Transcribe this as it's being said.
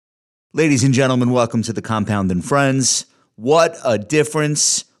Ladies and gentlemen, welcome to the Compound and Friends. What a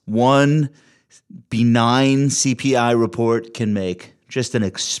difference one benign CPI report can make. Just an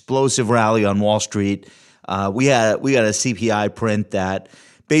explosive rally on Wall Street. We had a CPI print that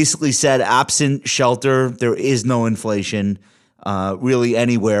basically said, absent shelter, there is no inflation really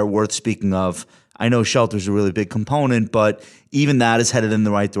anywhere worth speaking of. I know shelter is a really big component, but even that is headed in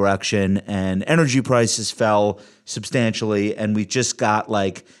the right direction, and energy prices fell substantially, and we just got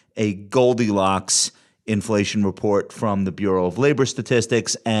like a Goldilocks inflation report from the Bureau of Labor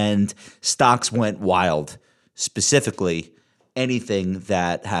Statistics, and stocks went wild. Specifically, anything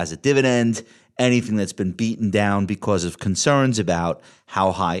that has a dividend, anything that's been beaten down because of concerns about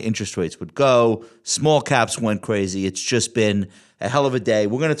how high interest rates would go. Small caps went crazy. It's just been a hell of a day.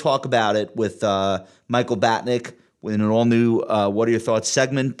 We're going to talk about it with Michael Batnick in an all-new What Are Your Thoughts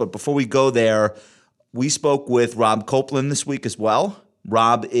segment. But before we go there, we spoke with Rob Copeland this week as well.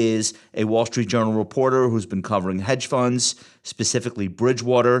 Rob is a Wall Street Journal reporter who's been covering hedge funds, specifically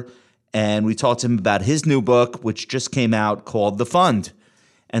Bridgewater. And we talked to him about his new book, which just came out, called The Fund.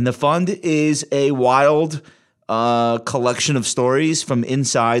 And The Fund is a wild collection of stories from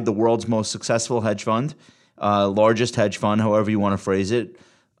inside the world's most successful hedge fund, largest hedge fund, however you want to phrase it.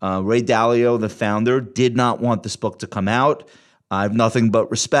 Ray Dalio, the founder, did not want this book to come out. I have nothing but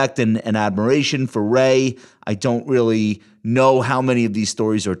respect and admiration for Ray. I don't really know how many of these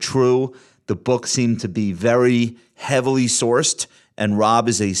stories are true. The book seemed to be very heavily sourced, and Rob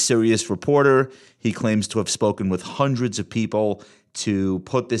is a serious reporter. He claims to have spoken with hundreds of people to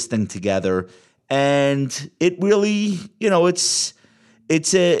put this thing together, and it really, it's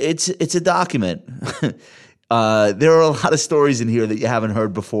a document. There are a lot of stories in here that you haven't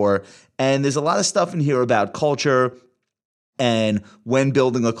heard before, and there's a lot of stuff in here about culture and when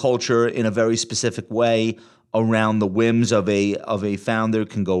building a culture in a very specific way around the whims of a founder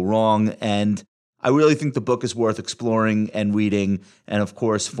can go wrong. And I really think the book is worth exploring and reading, and of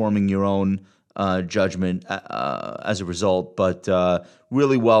course forming your own judgment as a result. But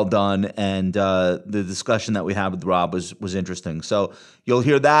really well done, and the discussion that we had with Rob was interesting. So you'll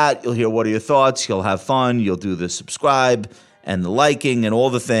hear that. You'll hear what are your thoughts. You'll have fun. You'll do the subscribe and the liking and all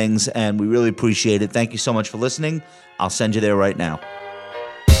the things, and we really appreciate it. Thank you so much for listening. I'll send you there right now.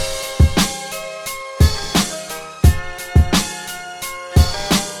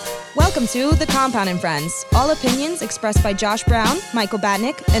 Welcome to The Compound and Friends. All opinions expressed by Josh Brown, Michael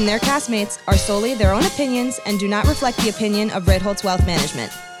Batnick, and their castmates are solely their own opinions and do not reflect the opinion of Ritholtz Wealth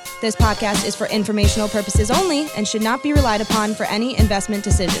Management. This podcast is for informational purposes only and should not be relied upon for any investment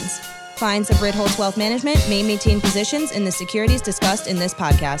decisions. Clients of Ritholtz Wealth Management may maintain positions in the securities discussed in this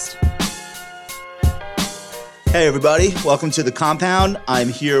podcast. Hey everybody, welcome to The Compound. I'm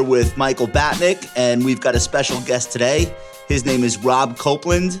here with Michael Batnick, and we've got a special guest today. His name is Rob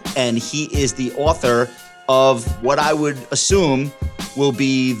Copeland, and he is the author of what I would assume will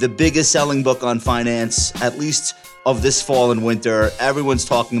be the biggest selling book on finance, at least of this fall and winter. Everyone's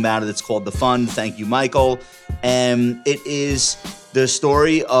talking about it. It's called The Fund. Thank you, Michael. And it is the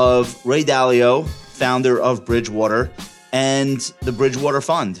story of Ray Dalio, founder of Bridgewater, and the Bridgewater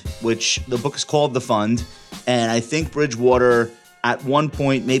Fund, which the book is called The Fund. And I think Bridgewater, at one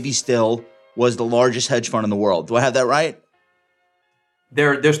point, maybe still, was the largest hedge fund in the world. Do I have that right?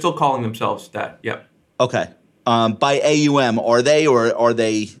 They're still calling themselves that. Yep. Okay. By AUM, are they, or are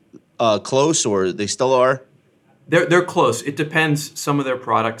they close, or they still are? They're close. It depends. Some of their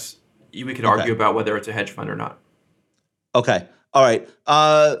products, we could argue about whether it's a hedge fund or not. Okay. All right.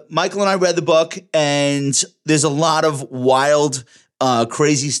 Michael and I read the book, and there's a lot of wild,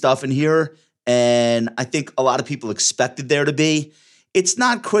 crazy stuff in here. And I think a lot of people expected there to be. It's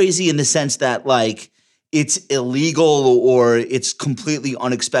not crazy in the sense that, like, it's illegal or it's completely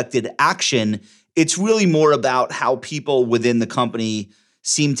unexpected action. It's really more about how people within the company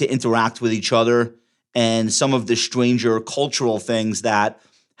seem to interact with each other and some of the stranger cultural things that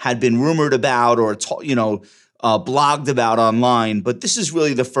had been rumored about or blogged about online. But this is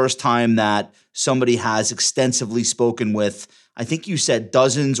really the first time that somebody has extensively spoken with, I think you said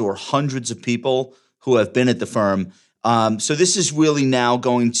dozens or hundreds of people who have been at the firm. So this is really now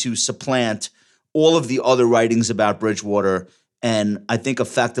going to supplant all of the other writings about Bridgewater, and I think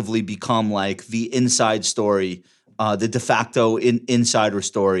effectively become like the inside story, the de facto insider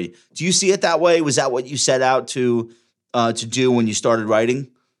story. Do you see it that way? Was that what you set out to do when you started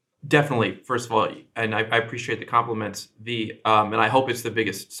writing? Definitely. First of all, and I appreciate the compliments. And I hope it's the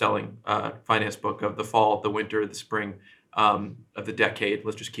biggest selling finance book of the fall, the winter, the spring of the decade.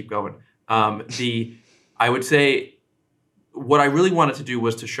 Let's just keep going. I would say what I really wanted to do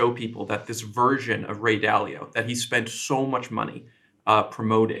was to show people that this version of Ray Dalio, that he spent so much money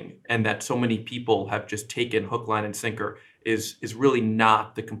promoting, and that so many people have just taken hook, line, and sinker is really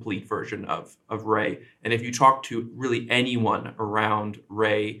not the complete version of Ray. And if you talk to really anyone around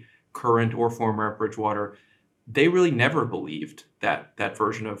Ray, current or former at Bridgewater, they really never believed that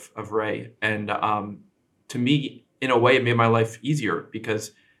version of Ray. And to me, in a way, it made my life easier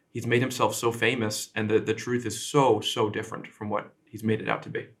because he's made himself so famous, and the truth is so different from what he's made it out to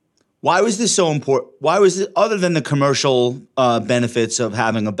be. Why was this so important? Why was it, other than the commercial benefits of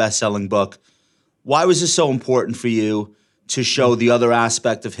having a best-selling book, why was this so important for you to show the other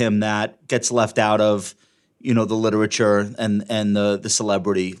aspect of him that gets left out of, the literature and the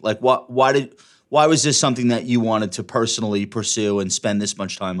celebrity? Like, why was this something that you wanted to personally pursue and spend this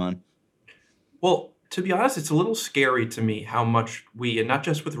much time on? Well, to be honest, it's a little scary to me how much we, and not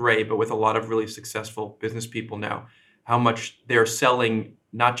just with Ray, but with a lot of really successful business people now, how much they're selling,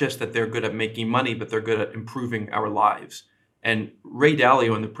 not just that they're good at making money, but they're good at improving our lives. And Ray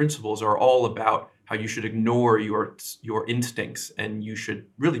Dalio and the principles are all about how you should ignore your instincts, and you should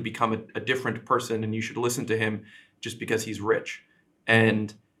really become a different person, and you should listen to him just because he's rich.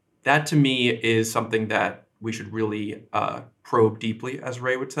 And that to me is something that we should really probe deeply, as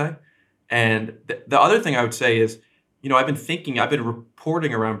Ray would say. And the other thing I would say is, I've been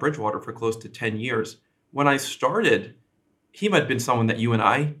reporting around Bridgewater for close to 10 years. When I started, he might have been someone that you and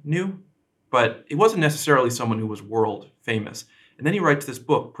I knew, but it wasn't necessarily someone who was world famous. And then he writes this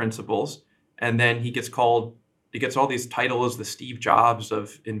book, Principles, and then he gets all these titles, the Steve Jobs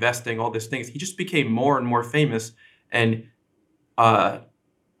of investing, all these things. He just became more and more famous. And I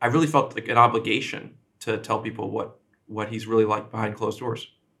really felt like an obligation to tell people what he's really like behind closed doors.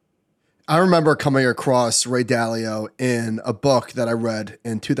 I remember coming across Ray Dalio in a book that I read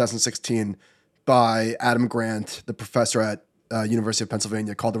in 2016 by Adam Grant, the professor at University of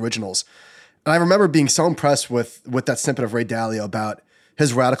Pennsylvania, called Originals. And I remember being so impressed with that snippet of Ray Dalio about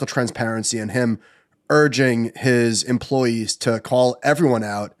his radical transparency and him urging his employees to call everyone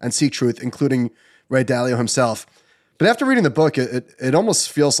out and seek truth, including Ray Dalio himself. But after reading the book, it almost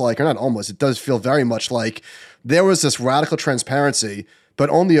feels like, or not almost, it does feel very much like there was this radical transparency, but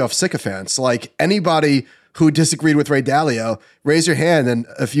only of sycophants. Like anybody who disagreed with Ray Dalio, raise your hand. And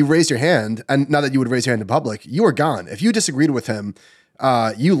if you raise your hand, and not that you would raise your hand in public, you were gone. If you disagreed with him,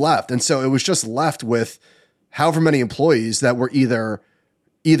 you left. And so it was just left with however many employees that were either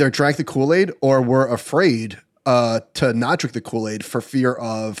drank the Kool-Aid or were afraid to not drink the Kool-Aid for fear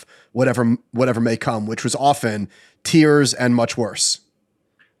of whatever may come, which was often tears and much worse.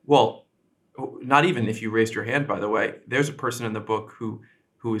 Well, not even if you raised your hand, by the way. There's a person in the book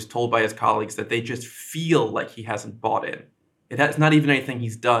who is told by his colleagues that they just feel like he hasn't bought in. It's not even anything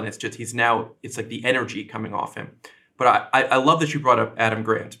he's done. It's just it's like the energy coming off him. But I love that you brought up Adam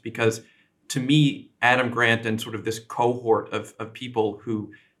Grant, because to me, Adam Grant and sort of this cohort of people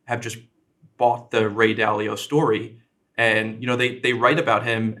who have just bought the Ray Dalio story, and they write about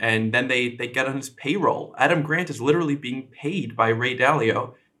him, and then they get on his payroll. Adam Grant is literally being paid by Ray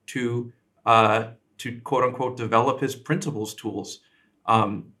Dalio to quote unquote develop his principles tools.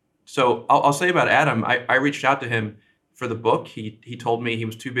 So I'll say about Adam, I reached out to him for the book. He told me he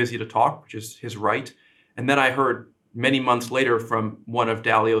was too busy to talk, which is his right. And then I heard many months later from one of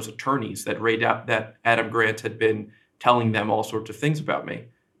Dalio's attorneys that Adam Grant had been telling them all sorts of things about me.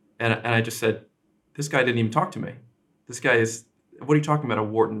 And I just said, this guy didn't even talk to me. This guy is, what are you talking about, a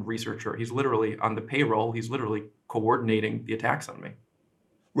Wharton researcher? He's literally on the payroll. He's literally coordinating the attacks on me.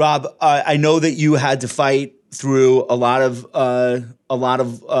 Rob, I know that you had to fight through a lot of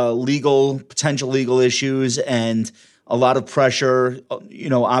potential legal issues and a lot of pressure.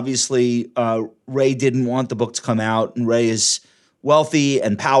 Obviously, Ray didn't want the book to come out, and Ray is wealthy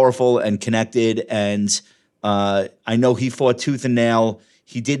and powerful and connected. And I know he fought tooth and nail.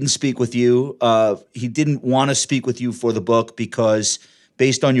 He didn't speak with you. He didn't want to speak with you for the book because,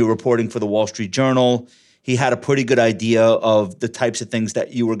 based on your reporting for the Wall Street Journal, he had a pretty good idea of the types of things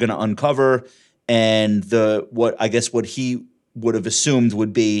that you were going to uncover, and what he would have assumed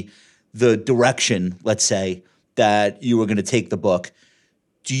would be the direction, let's say, that you were going to take the book.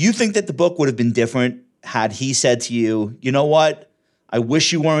 Do you think that the book would have been different had he said to you, you know what, I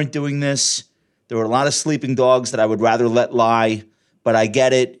wish you weren't doing this. There were a lot of sleeping dogs that I would rather let lie, but I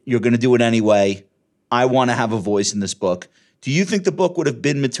get it. You're going to do it anyway. I want to have a voice in this book. Do you think the book would have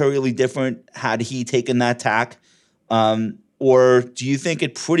been materially different had he taken that tack? Or do you think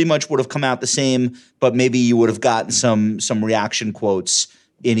it pretty much would have come out the same, but maybe you would have gotten some reaction quotes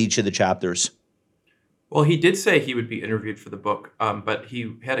in each of the chapters? Well, he did say he would be interviewed for the book, but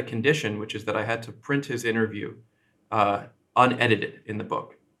he had a condition, which is that I had to print his interview unedited in the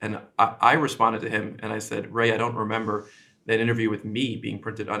book. And I responded to him and I said, Ray, I don't remember an interview with me being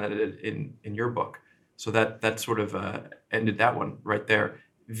printed unedited in your book. So that sort of ended that one right there.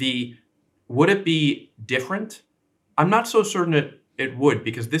 Would it be different? I'm not so certain it would,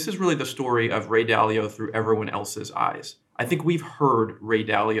 because this is really the story of Ray Dalio through everyone else's eyes. I think we've heard Ray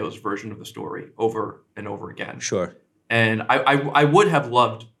Dalio's version of the story over and over again. Sure. And I would have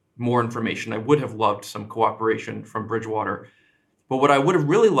loved more information. I would have loved some cooperation from Bridgewater. But what I would have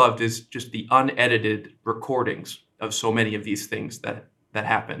really loved is just the unedited recordings of so many of these things that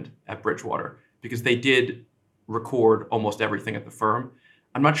happened at Bridgewater, because they did record almost everything at the firm.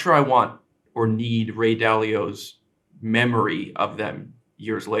 I'm not sure I want or need Ray Dalio's memory of them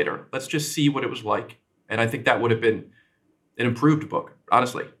years later. Let's just see what it was like. And I think that would have been an improved book.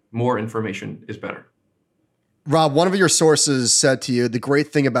 Honestly, more information is better. Rob, one of your sources said to you, the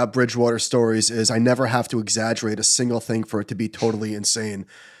great thing about Bridgewater stories is I never have to exaggerate a single thing for it to be totally insane.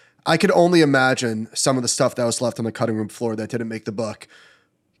 I could only imagine some of the stuff that was left on the cutting room floor that didn't make the book.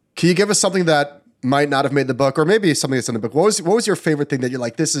 Can you give us something that might not have made the book, or maybe something that's in the book? What was your favorite thing that you're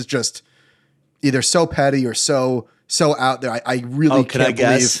like, this is just either so petty or so out there? I really can't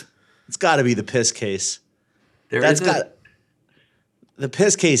believe. It's got to be the piss case. The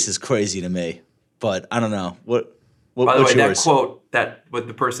piss case is crazy to me, but I don't know. By the way, yours? that quote, what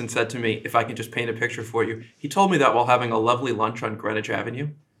the person said to me, if I can just paint a picture for you, he told me that while having a lovely lunch on Greenwich Avenue.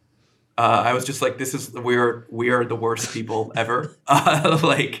 I was just like, we are the worst people ever.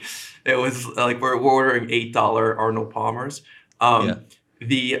 It was like we're ordering $8 Arnold Palmers.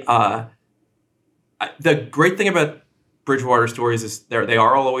 The great thing about Bridgewater stories is they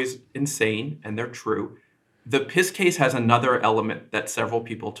are always insane and they're true. The piss case has another element that several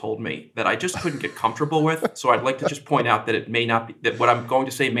people told me that I just couldn't get comfortable with. So I'd like to just point out that it may not be, that what I'm going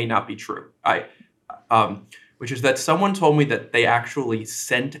to say may not be true. Which is that someone told me that they actually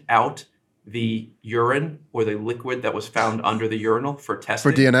sent out the urine or the liquid that was found under the urinal for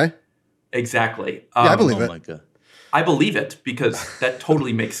testing. For DNA? Exactly. I believe it. My God. I believe it because that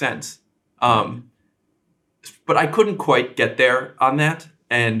totally makes sense. But I couldn't quite get there on that.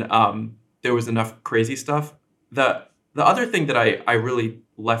 And there was enough crazy stuff. The other thing that I really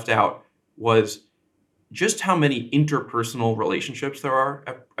left out was just how many interpersonal relationships there are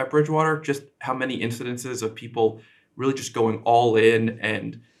at Bridgewater, just how many incidences of people really just going all in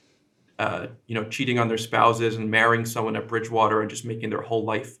and cheating on their spouses and marrying someone at Bridgewater and just making their whole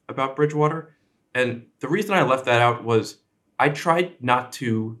life about Bridgewater. And the reason I left that out was I tried not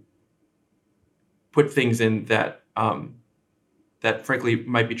to put things in that that frankly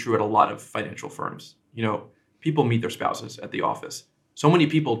might be true at a lot of financial firms. People meet their spouses at the office. So many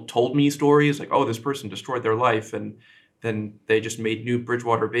people told me stories like, oh, this person destroyed their life and then they just made new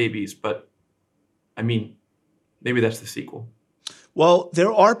Bridgewater babies. But I mean, maybe that's the sequel. Well,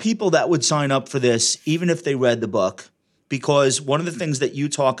 there are people that would sign up for this even if they read the book, because one of the things that you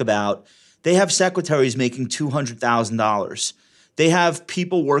talk about, they have secretaries making $200,000. They have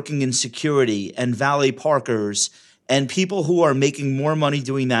people working in security and valet parkers and people who are making more money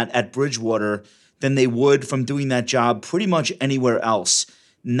doing that at Bridgewater than they would from doing that job pretty much anywhere else.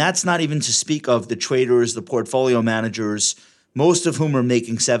 And that's not even to speak of the traders, the portfolio managers, most of whom are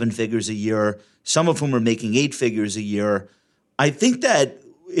making 7 figures a year, some of whom are making 8 figures a year. I think that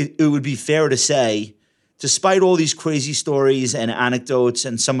it would be fair to say, despite all these crazy stories and anecdotes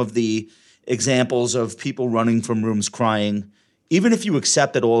and some of the examples of people running from rooms crying, even if you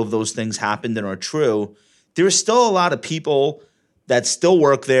accept that all of those things happened and are true, there's still a lot of people that still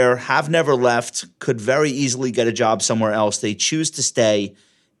work there, have never left, could very easily get a job somewhere else. They choose to stay,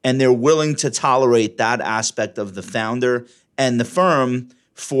 and they're willing to tolerate that aspect of the founder and the firm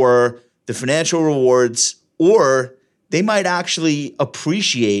for the financial rewards, or they might actually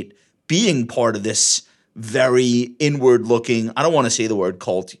appreciate being part of this very inward-looking, I don't want to say the word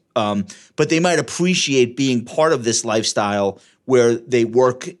cult, but they might appreciate being part of this lifestyle where they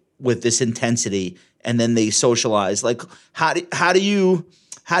work with this intensity and then they socialize. Like, how do you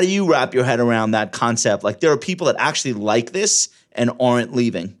wrap your head around that concept? Like, there are people that actually like this and aren't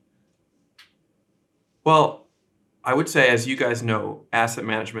leaving. Well, I would say, as you guys know, asset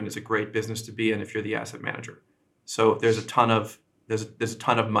management is a great business to be in if you're the asset manager. So there's a ton of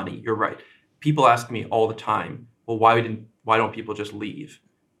money. You're right. People ask me all the time, well, why don't people just leave?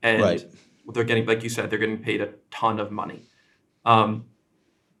 And right. They're getting, like you said, they're getting paid a ton of money.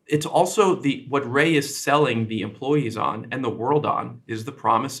 It's also what Ray is selling the employees on and the world on is the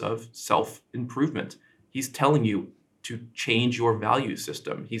promise of self-improvement. He's telling you to change your value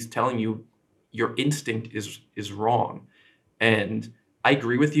system. He's telling you your instinct is wrong. And I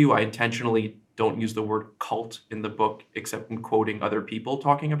agree with you. I intentionally don't use the word cult in the book, except in quoting other people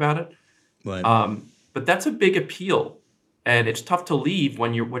talking about it. Right. But that's a big appeal And it's tough to leave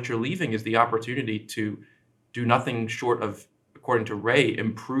when what you're leaving is the opportunity to do nothing short of, according to Ray,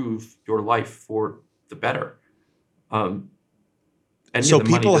 improve your life for the better. And So the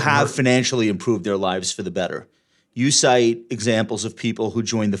money people doesn't have hurt. financially improved their lives for the better. You cite examples of people who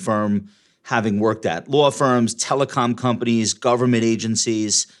joined the firm having worked at law firms, telecom companies, government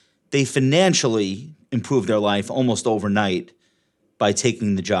agencies. They financially improved their life almost overnight by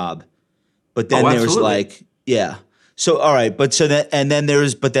taking the job. But then there's absolutely. like, yeah. So all right, but so that and then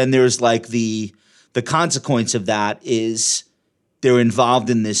there's like the consequence of that is they're involved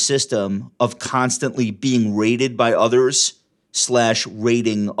in this system of constantly being rated by others /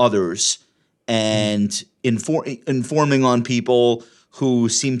 rating others and informing on people who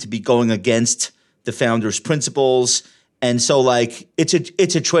seem to be going against the founder's principles. And so like it's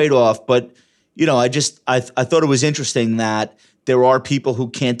a trade-off, but I thought it was interesting that there are people who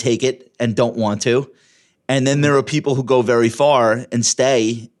can't take it and don't want to. And then there are people who go very far and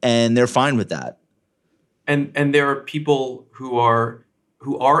stay and they're fine with that. And there are people who are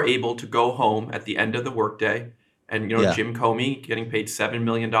able to go home at the end of the workday, and Yeah. Jim Comey getting paid $7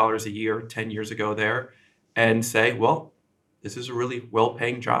 million a year 10 years ago there, and say, well, this is a really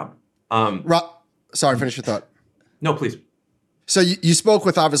well-paying job. Sorry, finish your thought. No, please. So you spoke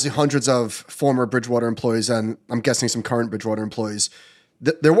with obviously hundreds of former Bridgewater employees, and I'm guessing some current Bridgewater employees.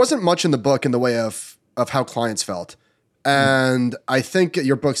 There wasn't much in the book in the way of how clients felt. And I think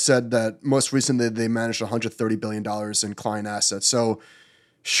your book said that most recently they managed $130 billion in client assets. So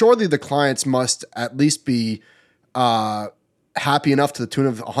surely the clients must at least be happy enough to the tune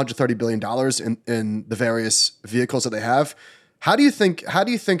of $130 billion in the various vehicles that they have. How do you think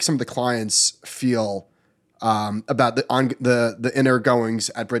some of the clients feel about the inner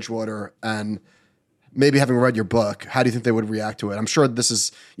goings at Bridgewater, and maybe having read your book, how do you think they would react to it? I'm sure this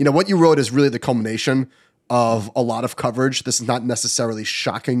is, what you wrote is really the culmination of a lot of coverage. This is not necessarily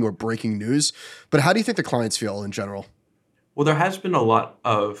shocking or breaking news, but how do you think the clients feel in general? Well, there has been a lot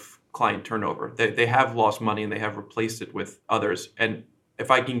of client turnover. They have lost money and they have replaced it with others. And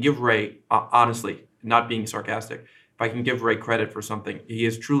if I can give Ray, honestly, not being sarcastic, if I can give Ray credit for something, he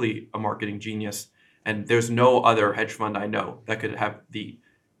is truly a marketing genius. And there's no other hedge fund I know that could have the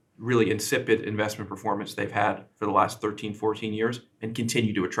really insipid investment performance they've had for the last 13, 14 years and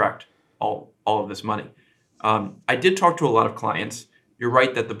continue to attract all of this money. I did talk to a lot of clients. You're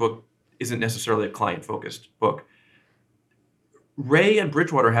right that the book isn't necessarily a client-focused book. Ray and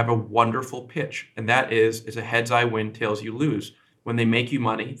Bridgewater have a wonderful pitch, and that is a heads I win, tails you lose. When they make you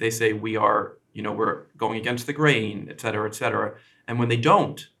money, they say we're going against the grain, et cetera, et cetera. And when they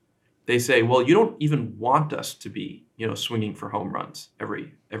don't, they say, well, you don't even want us to be, swinging for home runs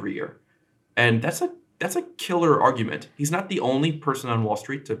every year. And that's a killer argument. He's not the only person on Wall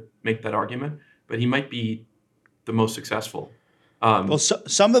Street to make that argument, but he might be the most successful.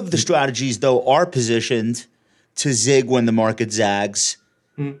 Some of the strategies, though, are positioned to zig when the market zags,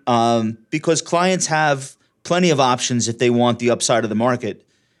 because clients have plenty of options if they want the upside of the market.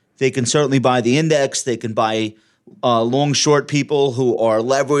 They can certainly buy the index. They can buy long short people who are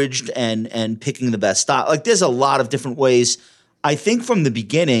leveraged and picking the best stock. Like there's a lot of different ways. I think from the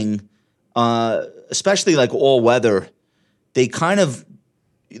beginning, especially like all weather, they kind of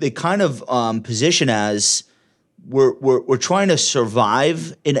position as we're trying to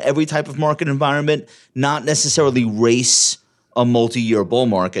survive in every type of market environment, not necessarily race a multi-year bull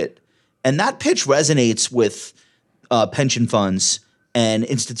market. And that pitch resonates with pension funds and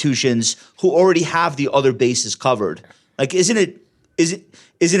institutions who already have the other bases covered. Like, isn't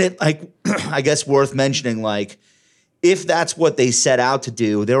it like, I guess worth mentioning, like, if that's what they set out to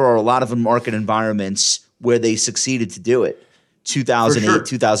do, there are a lot of market environments where they succeeded to do it. 2008, For sure.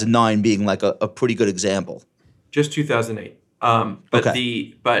 2009 being like a pretty good example. Just 2008.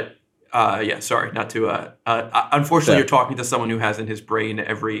 Okay. Sorry, not to. Unfortunately, Fair. you're talking to someone who has in his brain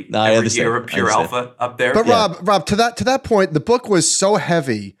every I understand. year of I pure understand. alpha up there. But Yeah. Rob, to that point, the book was so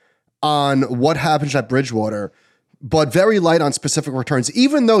heavy on what happened at Bridgewater, but very light on specific returns.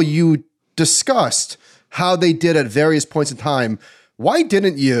 Even though you discussed how they did at various points in time, why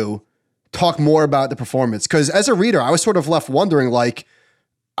didn't you talk more about the performance? Because as a reader, I was sort of left wondering, like,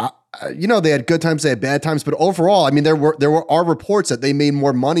 they had good times, they had bad times, but overall, I mean, there are reports that they made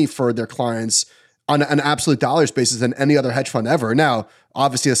more money for their clients on an absolute dollars basis than any other hedge fund ever. Now,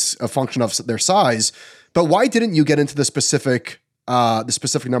 obviously, it's a function of their size, but why didn't you get into the specific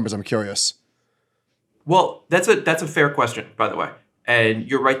numbers? I'm curious. Well, that's a fair question, by the way. And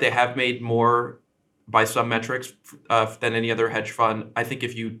you're right; they have made more by some metrics than any other hedge fund. I think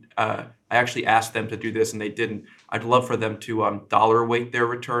if you, I actually asked them to do this and they didn't. I'd love for them to dollar weight their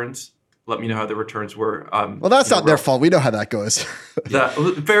returns let me know how the returns were. Well, that's not their fault. We know how that goes.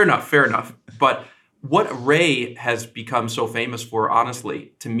 Fair enough. But what Ray has become so famous for,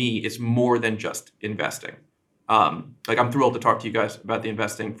 honestly, to me, is more than just investing. Like, I'm thrilled to talk to you guys about the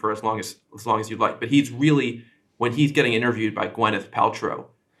investing for as long as you'd like. But he's really, when he's getting interviewed by Gwyneth Paltrow,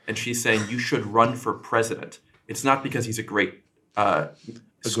 and she's saying you should run for president, it's not because he's a great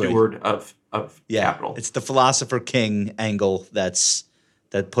steward of capital. It's the philosopher king angle that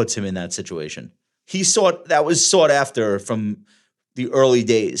puts him in that situation. That was sought after from the early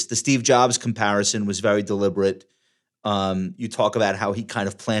days. The Steve Jobs comparison was very deliberate. You talk about how he kind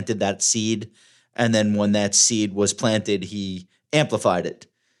of planted that seed, and then when that seed was planted, he amplified it.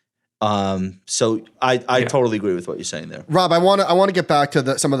 So I totally agree with what you're saying there, Rob. I want to get back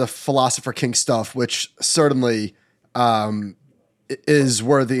to some of the philosopher king stuff, which certainly is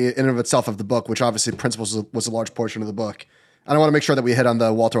worthy in and of itself of the book. Which obviously Principles was a large portion of the book. And I want to make sure that we hit on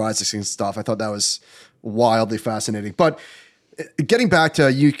the Walter Isaacson stuff. I thought that was wildly fascinating. But getting back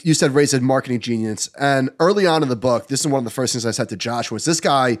to you said Ray's a marketing genius, and early on in the book, this is one of the first things I said to Josh was this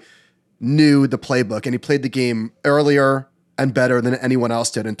guy knew the playbook and he played the game earlier and better than anyone else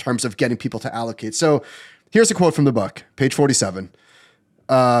did in terms of getting people to allocate. So here's a quote from the book, page 47,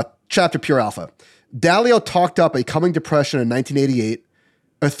 chapter Pure Alpha. Dalio talked up a coming depression in 1988,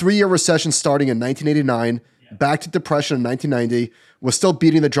 a 3-year recession starting in 1989, back to depression in 1990, was still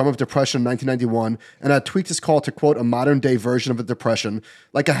beating the drum of depression in 1991, and had tweaked his call to, quote, a modern-day version of a depression,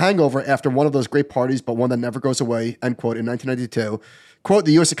 like a hangover after one of those great parties, but one that never goes away, end quote, in 1992. Quote,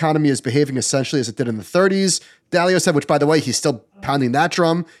 the U.S. economy is behaving essentially as it did in the 30s. Dalio said, which, by the way, he's still pounding that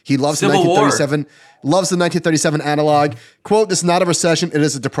drum. He loves the 1937, loves the 1937 analog. Quote, this is not a recession, it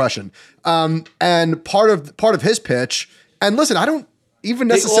is a depression. And part of his pitch, and listen, I don't even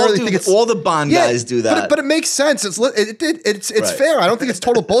necessarily think it's all the bond guys do that, but it makes sense. It's right. Fair. I don't think it's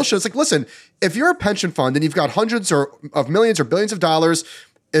total bullshit. It's like, listen, if you're a pension fund and you've got hundreds of millions or billions of dollars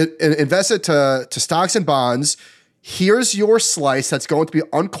invested to stocks and bonds, here's your slice that's going to be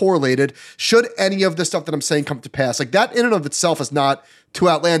uncorrelated should any of the stuff that I'm saying come to pass. Like that in and of itself is not too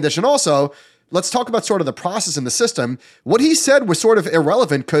outlandish. And also, let's talk about sort of the process in the system. What he said was sort of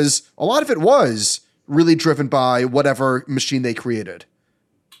irrelevant because a lot of it was really driven by whatever machine they created.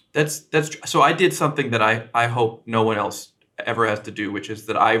 That's so I did something that I hope no one else ever has to do, which is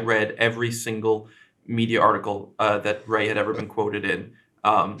that I read every single media article that Ray had ever been quoted in.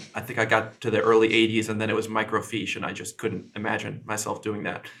 I think I got to the early 80s and then it was microfiche and I just couldn't imagine myself doing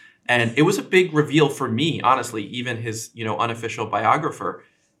that. And it was a big reveal for me, honestly, even his, unofficial biographer,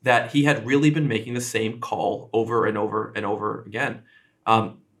 that he had really been making the same call over and over and over again.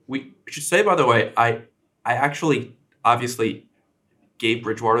 We should say, by the way, I actually obviously gave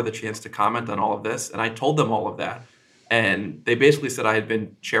Bridgewater the chance to comment on all of this, and I told them all of that. And they basically said I had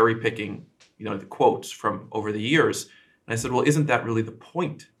been cherry picking, the quotes from over the years. And I said, well, isn't that really the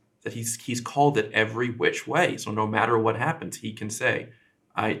point? That he's called it every which way. So no matter what happens, he can say,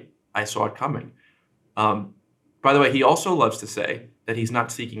 I saw it coming. By the way, he also loves to say that he's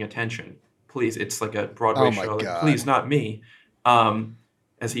not seeking attention. Please, it's like a Broadway show. Like, please, not me.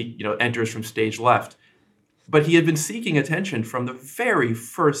 As he, enters from stage left. But he had been seeking attention from the very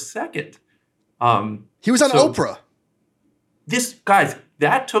first second. He was on Oprah. Guys,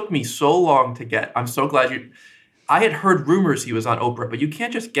 that took me so long to get. I'm so glad I had heard rumors he was on Oprah, but you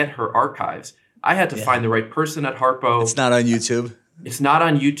can't just get her archives. I had to find the right person at Harpo. It's not on YouTube. It's not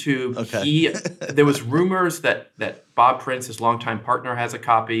on YouTube. Okay. There was rumors that Bob Prince, his longtime partner, has a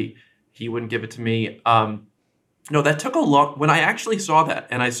copy. He wouldn't give it to me. No, that took a long. When I actually saw that,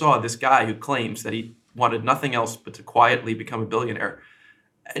 and I saw this guy who claims that he wanted nothing else but to quietly become a billionaire,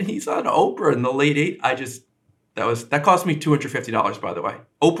 and he's on Oprah in the late '80s. That cost me $250, by the way.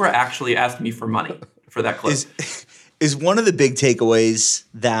 Oprah actually asked me for money for that clip. Is one of the big takeaways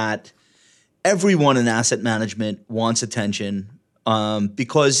that everyone in asset management wants attention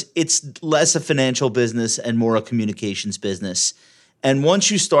because it's less a financial business and more a communications business. And once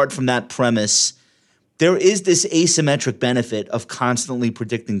you start from that premise, there is this asymmetric benefit of constantly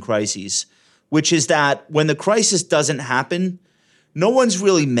predicting crises, which is that when the crisis doesn't happen, no one's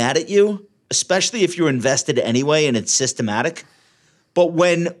really mad at you, especially if you're invested anyway and it's systematic. But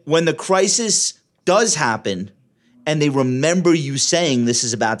when the crisis does happen and they remember you saying this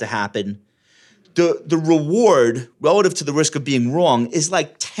is about to happen, the reward relative to the risk of being wrong is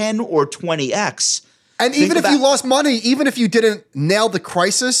like 10 or 20x. And even if you lost money, even if you didn't nail the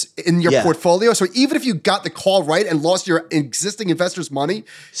crisis in your portfolio, so even if you got the call right and lost your existing investors' money,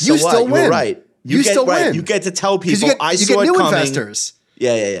 you still win. You're right. You still win. You get to tell people, I saw it coming. You get new investors.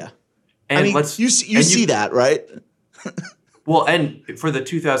 Yeah. And I mean, you see that, right? Well, and for the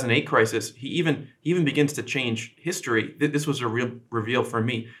 2008 crisis, he even begins to change history. This was a real reveal for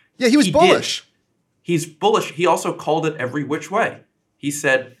me. Yeah, he was bullish. He's bullish. He also called it every which way. He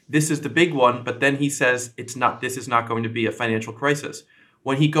said, this is the big one, but then he says, this is not going to be a financial crisis.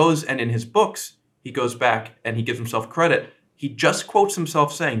 When he goes, and in his books, he goes back and he gives himself credit, he just quotes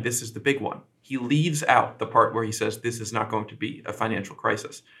himself saying, this is the big one. He leaves out the part where he says, this is not going to be a financial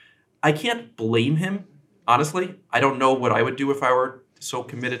crisis. I can't blame him, honestly. I don't know what I would do if I were so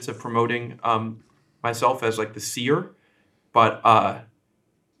committed to promoting myself as like the seer, but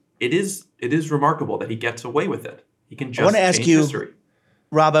it is remarkable that he gets away with it. He can just change history.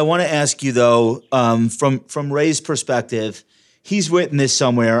 Rob, I want to ask you though, from Ray's perspective, he's written this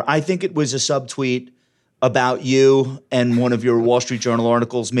somewhere. I think it was a subtweet about you and one of your Wall Street Journal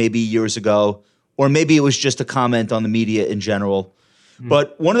articles maybe years ago, or maybe it was just a comment on the media in general.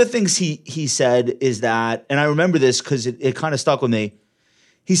 But one of the things he said is that, and I remember this because it kind of stuck with me.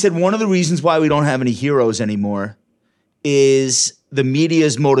 He said one of the reasons why we don't have any heroes anymore is the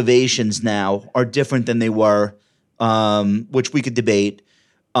media's motivations now are different than they were, which we could debate.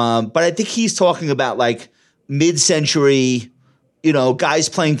 But I think he's talking about like mid-century, guys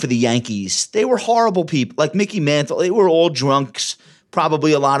playing for the Yankees. They were horrible people, like Mickey Mantle. They were all drunks,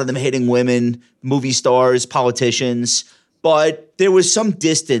 probably a lot of them hitting women, movie stars, politicians. But there was some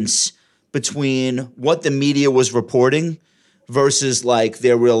distance between what the media was reporting versus like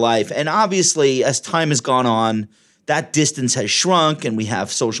their real life. And obviously, as time has gone on, that distance has shrunk, and we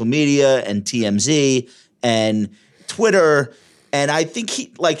have social media and TMZ and Twitter. And I think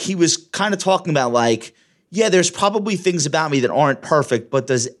he was kind of talking about like, yeah, there's probably things about me that aren't perfect, but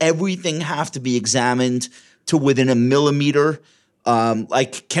does everything have to be examined to within a millimeter?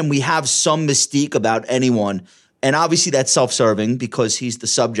 Can we have some mystique about anyone? And obviously that's self-serving because he's the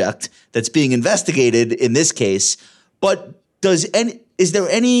subject that's being investigated in this case. But is there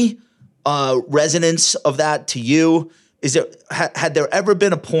any resonance of that to you? Had there ever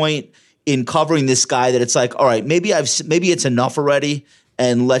been a point in covering this guy that it's like, all right, maybe it's enough already,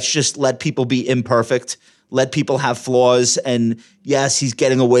 and let's just let people be imperfect, let people have flaws, and yes, he's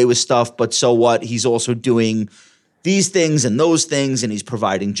getting away with stuff, but so what? He's also doing these things and those things, and he's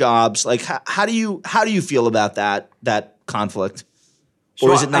providing jobs. Like, how do you feel about that conflict,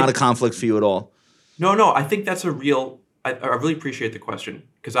 or is it not a conflict for you at all? No. I think that's a real. I really appreciate the question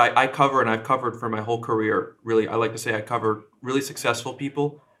because I cover, and I've covered for my whole career. Really, I like to say I cover really successful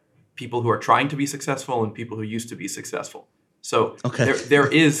people who are trying to be successful, and people who used to be successful. So there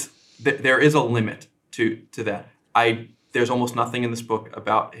is a limit to that. There's almost nothing in this book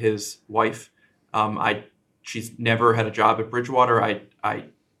about his wife. She's never had a job at Bridgewater. I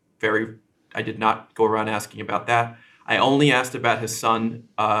did not go around asking about that. I only asked about his son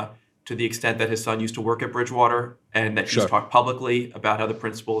to the extent that his son used to work at Bridgewater, and that he's talked publicly about how the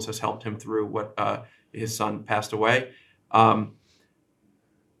principals has helped him through what his son passed away.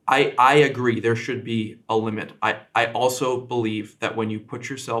 I agree there should be a limit. I also believe that when you put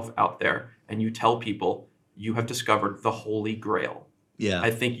yourself out there and you tell people you have discovered the Holy Grail,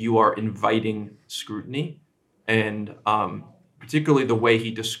 I think you are inviting scrutiny. And particularly the way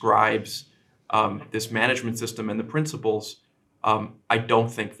he describes this management system and the principles, I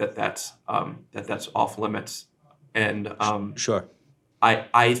don't think that's off limits. And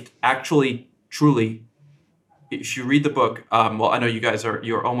I actually truly, if you read the book, well, I know you guys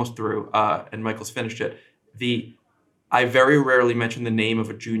you're almost through, and Michael's finished it. I very rarely mention the name of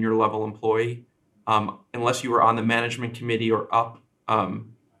a junior level employee, unless you were on the management committee or up. I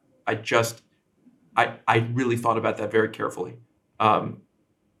really thought about that very carefully.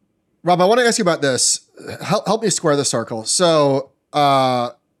 Rob, I want to ask you about this. Help me square the circle. So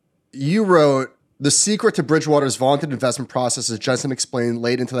you wrote, the secret to Bridgewater's vaunted investment process, as Jensen explained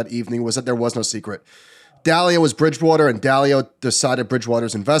late into that evening, was that there was no secret. Dalio was Bridgewater, and Dalio decided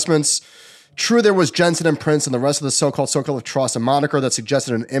Bridgewater's investments. True, there was Jensen and Prince and the rest of the so-called circle of trust, a moniker that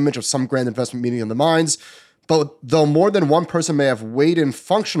suggested an image of some grand investment meeting in the minds. But though more than one person may have weighed in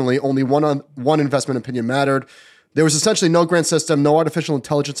functionally, only one investment opinion mattered. There was essentially no grand system, no artificial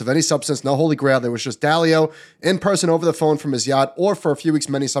intelligence of any substance, no holy grail. There was just Dalio in person over the phone from his yacht, or for a few weeks,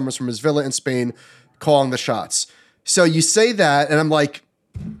 many summers from his villa in Spain, calling the shots. So you say that, and I'm like,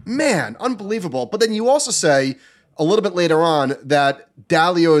 man, unbelievable. But then you also say a little bit later on that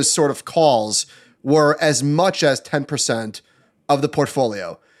Dalio's sort of calls were as much as 10% of the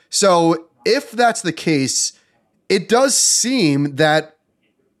portfolio. So if that's the case, it does seem that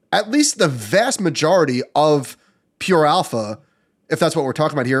at least the vast majority of Pure Alpha, if that's what we're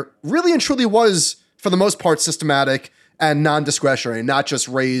talking about here, really and truly was, for the most part, systematic and non-discretionary, not just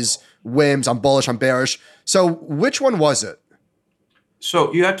Ray's whims, I'm bullish, I'm bearish. So which one was it?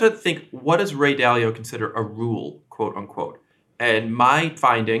 So you have to think, what does Ray Dalio consider a rule, quote unquote? And my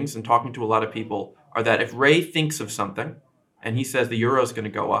findings, and talking to a lot of people, are that if Ray thinks of something and he says the euro is going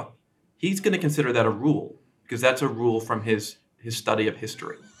to go up, he's going to consider that a rule because that's a rule from his study of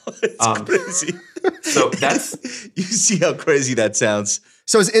history. It's crazy. So that's you see how crazy that sounds.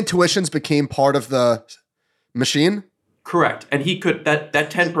 So his intuitions became part of the machine? correct. And he could, that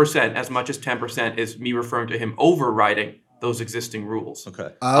 10%, as much as 10%, is me referring to him overriding those existing rules.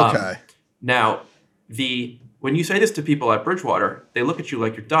 Okay. Okay. Now, when you say this to people at Bridgewater, they look at you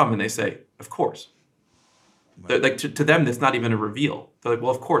like you're dumb and they say, of course. Like to them, that's not even a reveal. They're like,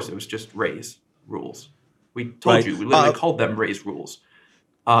 well, of course, it was just Ray's rules. We told Right. you. We literally called them Ray's rules.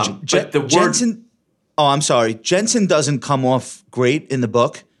 But the word, Jensen. Oh, I'm sorry. Jensen doesn't come off great in the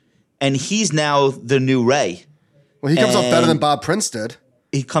book, and he's now the new Ray. Well, he comes off better than And- Bob Prince did.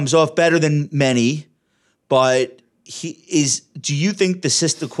 He comes off better than many, but he is. Do you think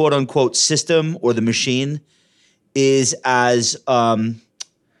the quote unquote system or the machine is as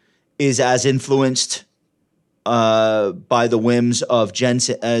influenced by the whims of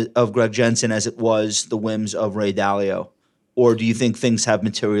Greg Jensen as it was the whims of Ray Dalio, or do you think things have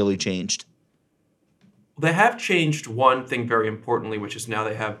materially changed? they have changed one thing very importantly, which is now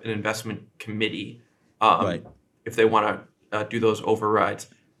they have an investment committee. Right. If they want to do those overrides,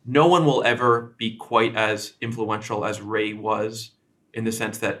 no one will ever be quite as influential as Ray was, in the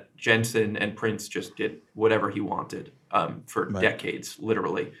sense that Jensen and Prince just did whatever he wanted for decades,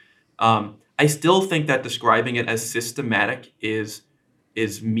 literally. I still think that describing it as systematic is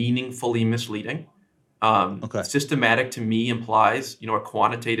meaningfully misleading. Systematic to me implies, a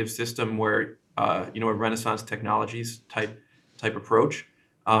quantitative system where, a Renaissance technologies type approach.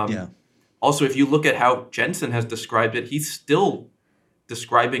 Also, if you look at how Jensen has described it, he's still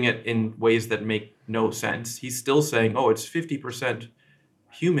describing it in ways that make no sense. He's still saying, oh, it's 50%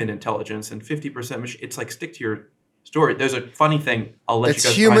 human intelligence and 50% machine. It's like, stick to your story. There's a funny thing. I'll let you guys.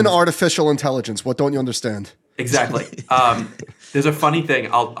 It's human artificial intelligence. What don't you understand? Exactly. There's a funny thing.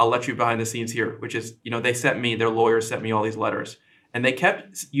 I'll let you behind the scenes here, which is, their lawyers sent me all these letters, and they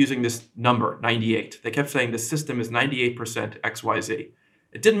kept using this number, 98. They kept saying the system is 98% XYZ.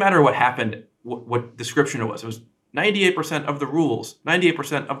 It didn't matter what happened, what description it was. It was 98% of the rules,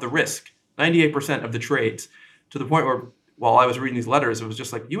 98% of the risk, 98% of the trades, to the point where, while I was reading these letters, it was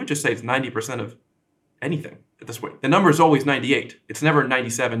just like, you would just say it's 90% of anything at this point. The number is always 98. It's never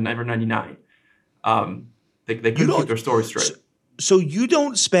 97, never 99. They couldn't keep their story straight. So you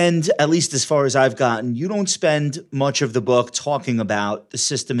don't spend, at least as far as I've gotten, you don't spend much of the book talking about the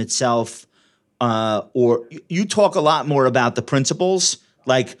system itself, or you talk a lot more about the principles,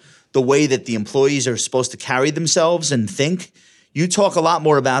 like the way that the employees are supposed to carry themselves and think. You talk a lot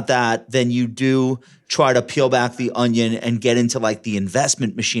more about that than you do try to peel back the onion and get into like the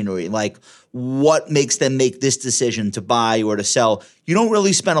investment machinery, like what makes them make this decision to buy or to sell. You don't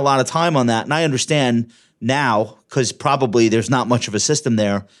really spend a lot of time on that. And I understand now, because probably there's not much of a system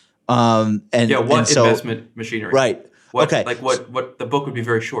there. Investment machinery? Right. Okay. Like what the book would be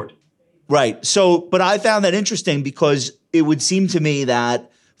very short. Right. So, but I found that interesting because it would seem to me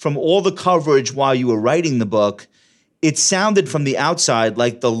that from all the coverage while you were writing the book, it sounded from the outside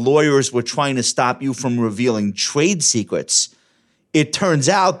like the lawyers were trying to stop you from revealing trade secrets. It turns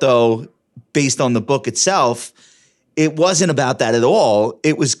out, though, based on the book itself, it wasn't about that at all.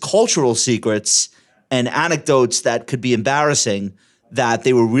 It was cultural secrets and anecdotes that could be embarrassing that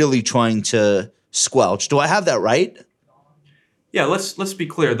they were really trying to squelch. Do I have that right? Yeah, let's be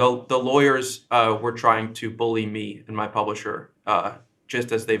clear. The lawyers were trying to bully me and my publisher,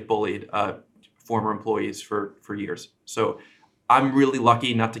 just as they've bullied former employees for years. So I'm really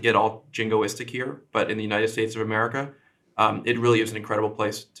lucky not to get all jingoistic here, but in the United States of America, it really is an incredible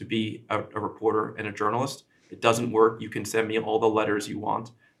place to be a reporter and a journalist. It doesn't work. You can send me all the letters you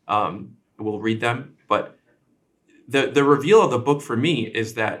want. We'll read them. But the reveal of the book for me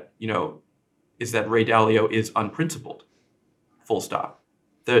is that Ray Dalio is unprincipled. Full stop.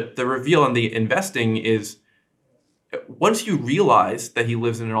 The reveal on the investing is, once you realize that he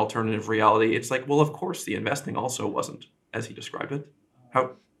lives in an alternative reality, it's like, well, of course the investing also wasn't as he described it.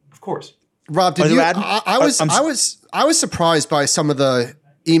 How? Of course. Rob, did you? I was surprised by some of the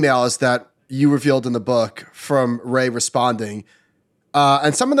emails that you revealed in the book from Ray responding,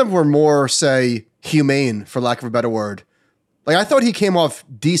 and some of them were more, say, humane, for lack of a better word. Like, I thought he came off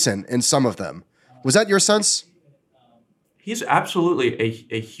decent in some of them. Was that your sense? He's absolutely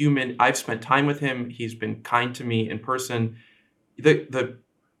a human. I've spent time with him. He's been kind to me in person. The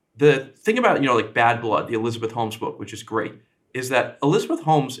thing about, like Bad Blood, the Elizabeth Holmes book, which is great, is that Elizabeth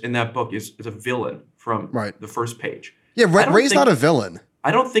Holmes in that book is a villain from the first page. Yeah, Ray's not a villain.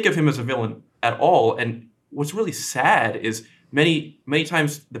 I don't think of him as a villain at all. And what's really sad is many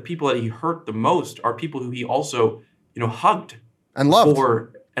times the people that he hurt the most are people who he also, hugged and loved.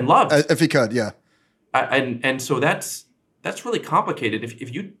 If he could, yeah. And so that's really complicated.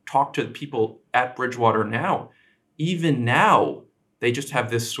 If you talk to the people at Bridgewater now, even now, they just have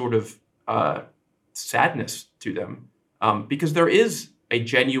this sort of sadness to them because there is a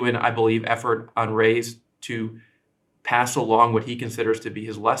genuine, I believe, effort on Ray's to pass along what he considers to be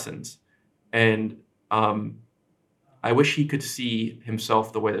his lessons. And I wish he could see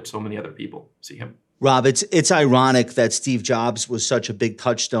himself the way that so many other people see him. Rob, it's ironic that Steve Jobs was such a big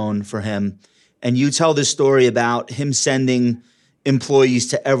touchstone for him. And you tell this story about him sending employees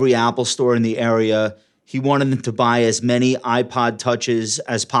to every Apple store in the area. He wanted them to buy as many iPod Touches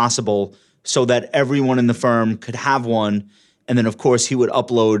as possible so that everyone in the firm could have one. And then, of course, he would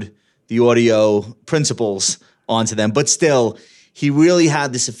upload the audio principles onto them. But still, he really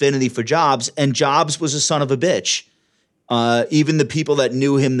had this affinity for Jobs, and Jobs was a son of a bitch. Even the people that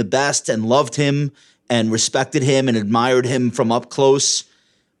knew him the best and loved him and respected him and admired him from up close,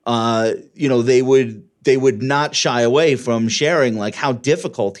 they would not shy away from sharing like how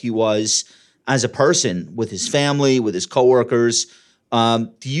difficult he was as a person with his family, with his coworkers. Do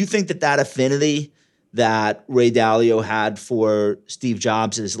you think that affinity that Ray Dalio had for Steve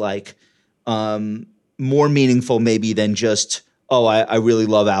Jobs is like more meaningful maybe than just, I really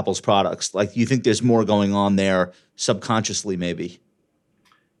love Apple's products? Like, do you think there's more going on there subconsciously maybe?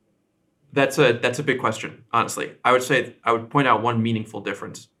 That's a big question, honestly. I would point out one meaningful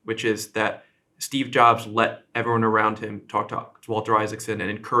difference, which is that Steve Jobs let everyone around him talk to Walter Isaacson and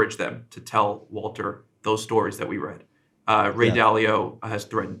encourage them to tell Walter those stories that we read. Ray Dalio has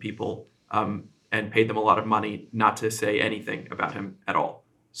threatened people and paid them a lot of money not to say anything about him at all.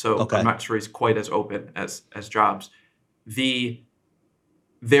 So I'm not sure he's quite as open as Jobs.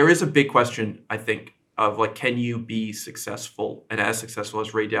 There is a big question, I think, of like, can you be successful and as successful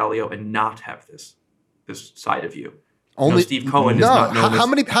as Ray Dalio and not have this side of you? Steve Cohen is not known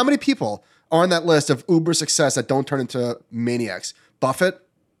how many people are on that list of uber success that don't turn into maniacs? Buffett?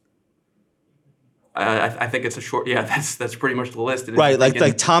 I think it's a short. Yeah, that's pretty much the list. And right,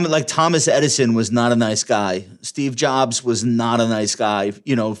 like Thomas Edison was not a nice guy. Steve Jobs was not a nice guy.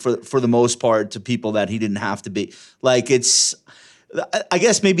 For the most part, to people that he didn't have to be. Like I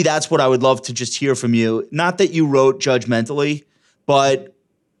guess maybe that's what I would love to just hear from you. Not that you wrote judgmentally, but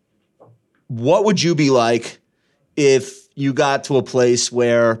what would you be like if you got to a place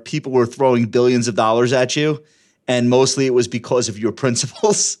where people were throwing billions of dollars at you? And mostly it was because of your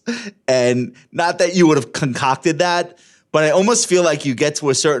principles. And not that you would have concocted that, but I almost feel like you get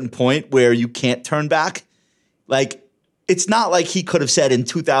to a certain point where you can't turn back. Like, it's not like he could have said in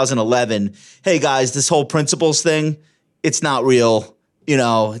 2011, hey guys, this whole principles thing, it's not real.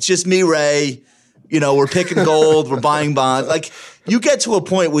 It's just me, Ray. We're picking gold, we're buying bonds. Like, you get to a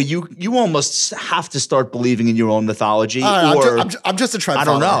point where you almost have to start believing in your own mythology. I'm just a trend I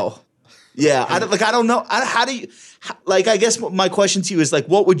don't know. Yeah, I don't know. How do you, I guess my question to you is, like,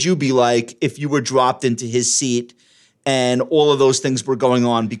 what would you be like if you were dropped into his seat and all of those things were going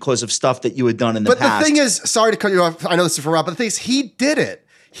on because of stuff that you had done in the past? But the thing is, sorry to cut you off, I know this is for Rob, but the thing is, he did it.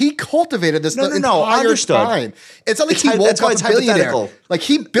 He cultivated this entire time. It's not like he woke up a billionaire. Like,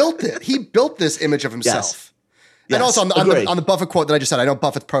 he built it. He built this image of himself. Yes. And also on the Buffett quote that I just said, I know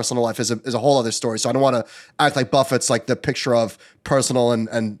Buffett's personal life is a whole other story, so I don't want to act like Buffett's like the picture of personal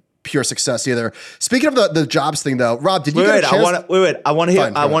and pure success either. Speaking of the Jobs thing, though, Rob, did you get a chance? I want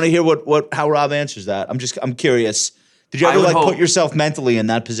to hear how Rob answers that. I'm curious. Did you ever put yourself mentally in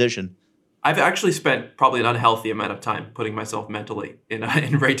that position? I've actually spent probably an unhealthy amount of time putting myself mentally in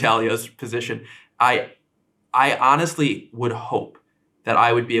Ray Dalio's position. I honestly would hope that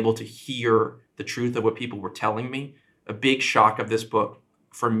I would be able to hear the truth of what people were telling me. A big shock of this book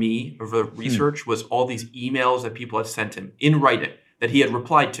for me, of the research, was all these emails that people had sent him in writing that he had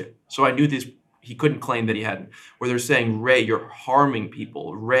replied to. So I knew he couldn't claim that he hadn't, where they're saying, Ray, you're harming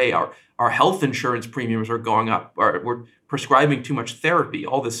people. Ray, our health insurance premiums are going up. We're prescribing too much therapy,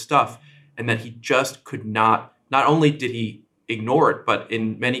 all this stuff. And that he just could not only did he ignore it, but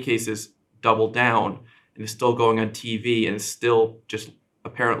in many cases double down and is still going on TV and is still just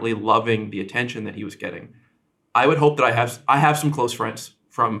apparently loving the attention that he was getting. I would hope that I have some close friends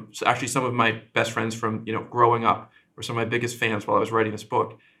from, actually some of my best friends from, growing up, were some of my biggest fans while I was writing this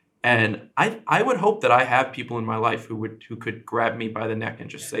book. And I would hope that I have people in my life who could grab me by the neck and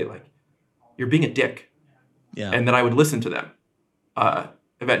just say, like, you're being a dick. Yeah. And then I would listen to them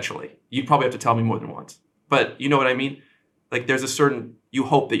eventually. You'd probably have to tell me more than once. But you know what I mean? Like, there's a certain, you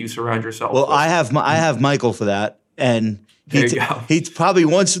hope that you surround yourself. Well, I have Michael for that. And There you go. He's probably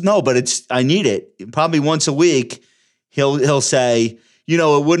I need it. Probably once a week, he'll say,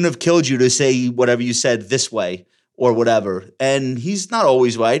 it wouldn't have killed you to say whatever you said this way or whatever. And he's not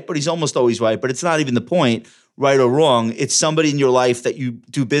always right, but he's almost always right. But it's not even the point, right or wrong. It's somebody in your life that you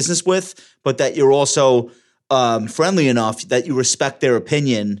do business with, but that you're also friendly enough that you respect their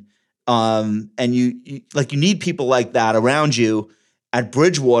opinion. And you need people like that around you. At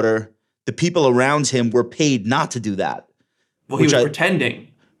Bridgewater, the people around him were paid not to do that. Well, he was pretending.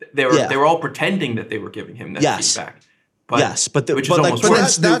 They were all pretending that they were giving him that feedback. Bob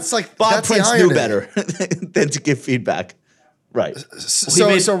Prince knew better than to give feedback. Right.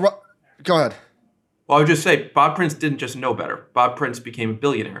 Go ahead. Well, I would just say Bob Prince didn't just know better. Bob Prince became a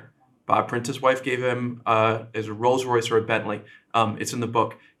billionaire. Bob Prince's wife gave him as a Rolls Royce or a Bentley. It's in the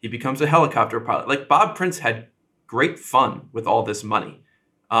book. He becomes a helicopter pilot. Like, Bob Prince had great fun with all this money,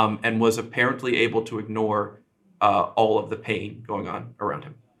 and was apparently able to ignore all of the pain going on around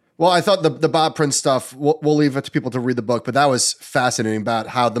him. Well, I thought the Bob Prince stuff, we'll leave it to people to read the book, but that was fascinating about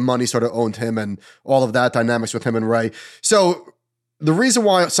how the money sort of owned him and all of that dynamics with him and Ray. So the reason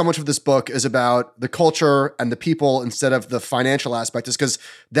why so much of this book is about the culture and the people instead of the financial aspect is because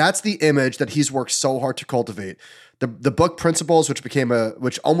that's the image that he's worked so hard to cultivate. The book Principles,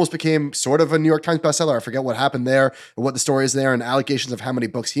 which almost became sort of a New York Times bestseller. I forget what happened there, or what the story is there, and allegations of how many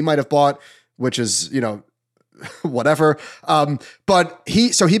books he might have bought, which is, whatever. But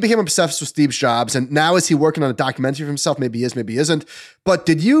he became obsessed with Steve Jobs, and now is he working on a documentary of himself? Maybe he is, maybe he isn't. But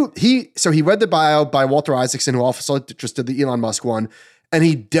he read the bio by Walter Isaacson, who also just did the Elon Musk one, and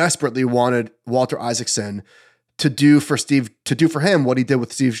he desperately wanted Walter Isaacson to do for him what he did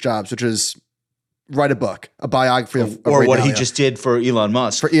with Steve Jobs, which is write a book, a biography of or Ray what Dalio. he just did for Elon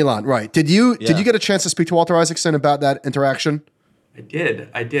Musk. For Elon, right. Did you get a chance to speak to Walter Isaacson about that interaction? I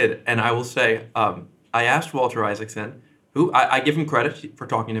did. And I will say, I asked Walter Isaacson, who I give him credit for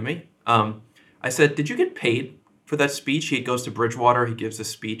talking to me. I said, did you get paid for that speech? He goes to Bridgewater. He gives a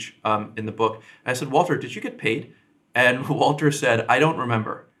speech in the book. And I said, Walter, did you get paid? And Walter said, I don't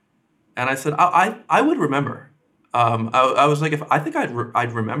remember. And I said, I would remember. I was like,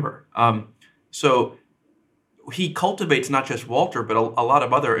 I'd remember. So he cultivates not just Walter, but a lot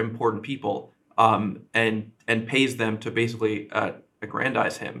of other important people, and pays them to basically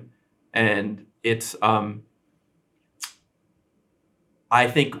aggrandize him. And it's, I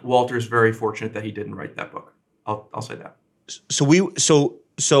think Walter's very fortunate that he didn't write that book. I'll say that. So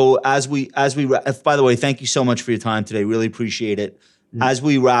as we by the way, thank you so much for your time today. Really appreciate it. Mm-hmm. As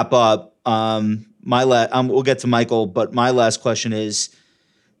we wrap up, we'll get to Michael, but my last question is,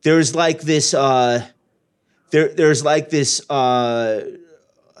 there's like this, how could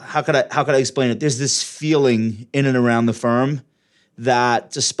I explain it? There's this feeling in and around the firm that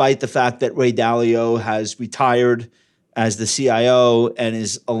despite the fact that Ray Dalio has retired as the CIO and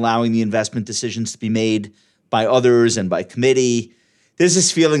is allowing the investment decisions to be made by others and by committee, there's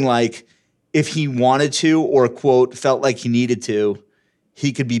this feeling like if he wanted to, or quote, felt like he needed to,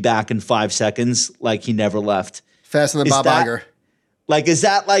 he could be back in 5 seconds like he never left. Faster than Bob Iger. Is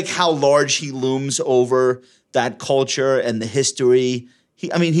that like how large he looms over that culture and the history? He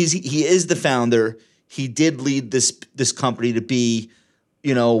is the founder. He did lead this company to be,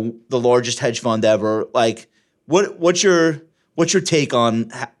 the largest hedge fund ever. Like, what's your take on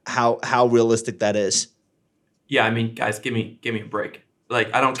how realistic that is? Yeah, guys, give me a break.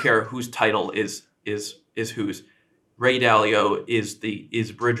 Like, I don't care whose title is whose. Ray Dalio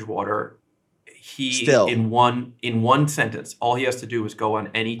is Bridgewater. In one sentence, all he has to do is go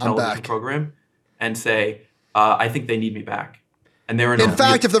on any television program and say, "I think they need me back." And they're in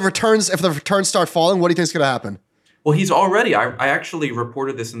fact, if the returns start falling, what do you think is going to happen? Well, he's already. I actually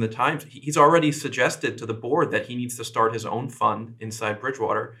reported this in the Times. He's already suggested to the board that he needs to start his own fund inside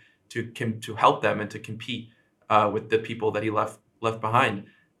Bridgewater to help them and to compete with the people that he left behind.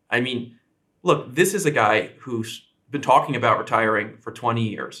 Look, this is a guy who's been talking about retiring for 20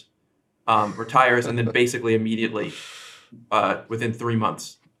 years. Retires and then basically immediately, within 3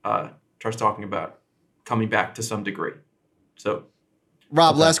 months, starts talking about coming back to some degree. So,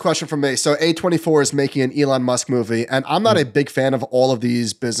 Rob, last question from me. So A24 is making an Elon Musk movie, and I'm not a big fan of all of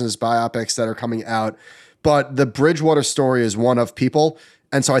these business biopics that are coming out, but the Bridgewater story is one of people,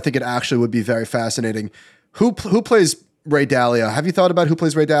 and so I think it actually would be very fascinating. Who plays Ray Dalio? Have you thought about who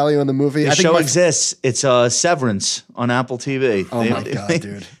plays Ray Dalio in the movie? The show exists. It's Severance on Apple TV. Oh my God,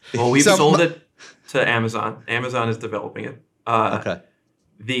 dude. Well, we've sold it to Amazon. Amazon is developing it. Okay.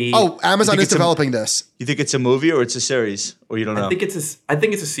 Amazon is developing this. You think it's a movie or it's a series, or you don't know? I think it's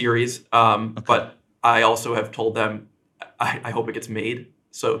a series. But I also have told them I hope it gets made.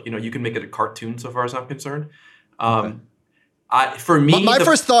 So you can make it a cartoon. So far as I'm concerned, For me, my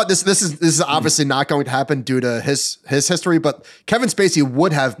first thought, this is obviously not going to happen due to his history, but Kevin Spacey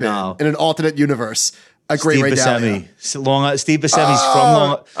would have been in an alternate universe a great Ray Dalio. Steve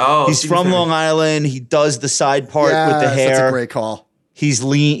Buscemi's from Long Island. He does the side part with the hair. That's a great call. He's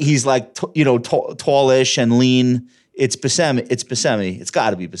lean. He's like tallish and lean. It's Buscemi. It's got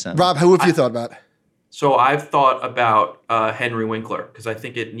to be Buscemi. Rob, who have you thought about? So I've thought about Henry Winkler because I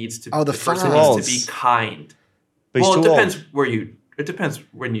think it needs to. The person needs to be kind. But it depends where you. It depends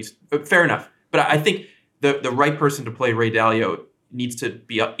when you. Fair enough, but I think the right person to play Ray Dalio needs to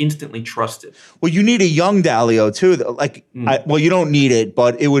be instantly trusted. Well, you need a young Dalio too. You don't need it,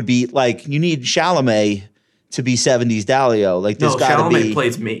 but it would be like you need Chalamet to be 70s Dalio. Like there's got to be. Chalamet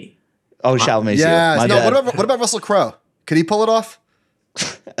plays me. Oh, Chalamet's yeah. What about Russell Crowe? Could he pull it off?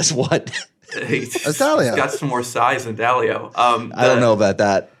 As what? He's Dalio. Got some more size than Dalio. I don't know about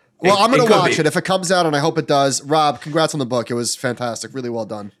that. Well, I'm going to watch it if it comes out, and I hope it does. Rob, congrats on the book. It was fantastic. Really well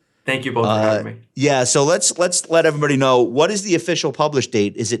done. Thank you both for having me. Yeah, so let's let everybody know, what is the official publish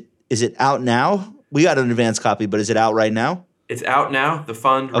date? Is it out now? We got an advance copy, but is it out right now? It's out now. The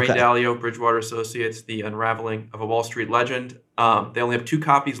Fund, Ray Dalio, Bridgewater Associates, The Unraveling of a Wall Street Legend. They only have 2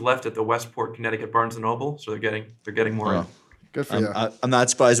 copies left at the Westport, Connecticut Barnes & Noble, so they're getting more in. Good for you. I'm not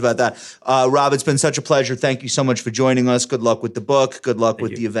surprised about that. Rob, it's been such a pleasure. Thank you so much for joining us. Good luck with the book. Good luck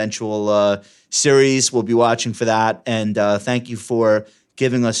with the eventual series. We'll be watching for that. And thank you for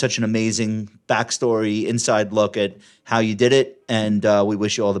giving us such an amazing backstory, inside look at how you did it. And we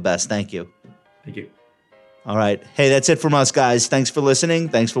wish you all the best. Thank you. Thank you. All right. Hey, that's it from us, guys. Thanks for listening.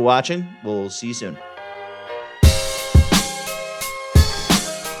 Thanks for watching. We'll see you soon.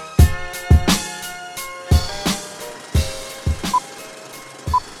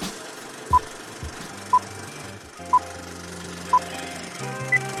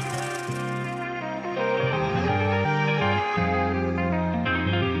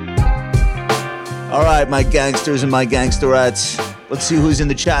 All right, my gangsters and my gangsterettes. Let's see who's in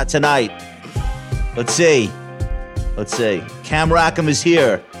the chat tonight. Let's see. Cam Rackham is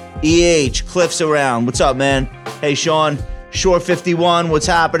here. EH, Cliff's around. What's up, man? Hey, Sean. Shore 51, what's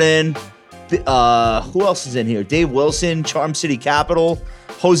happening? Who else is in here? Dave Wilson, Charm City Capital.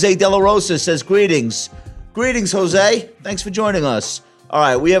 Jose De La Rosa says greetings. Greetings, Jose. Thanks for joining us. All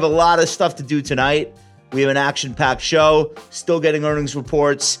right, we have a lot of stuff to do tonight. We have an action-packed show. Still getting earnings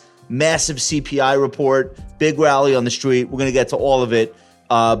reports. Massive CPI report, big rally on the street. We're going to get to all of it.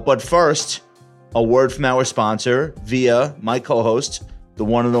 But first, a word from our sponsor via my co-host, the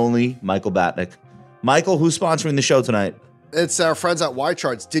one and only Michael Batnick. Michael, who's sponsoring the show tonight? It's our friends at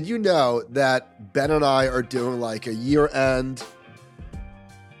Y-Charts. Did you know that Ben and I are doing like a year-end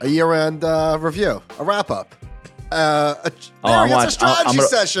review, a wrap-up? It's a strategy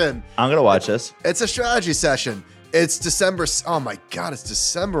session. I'm going to watch this. It's a strategy session. It's December. Oh my God, it's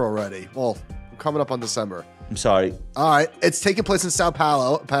December already. Well, we're coming up on December. I'm sorry. All right. It's taking place in Sao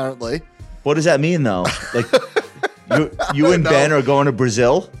Paulo, apparently. What does that mean, though? Like, you and Ben are going to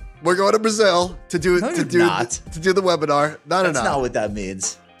Brazil? We're going to Brazil to do the webinar. That's not what that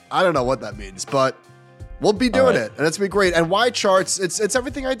means. I don't know what that means, but we'll be doing it, and it's gonna be great. And Y-Charts, it's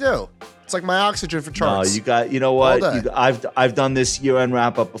everything I do. It's like my oxygen for charts. No, you know what? I've done this year-end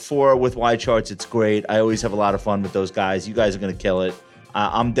wrap-up before with Y-Charts. It's great. I always have a lot of fun with those guys. You guys are going to kill it.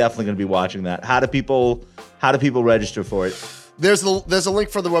 I'm definitely going to be watching that. How do people register for it? There's a link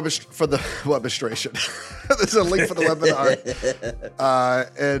for the webistration. There's a link for the webinar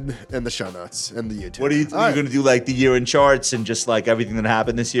in the show notes in the YouTube. What do you think you're going to do, like the year-end charts and just like everything that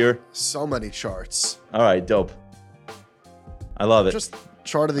happened this year? So many charts. All right, dope. I love it. Just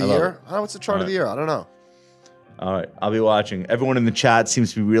chart of the year? I don't know what's the chart of the year. I don't know. All right, I'll be watching. Everyone in the chat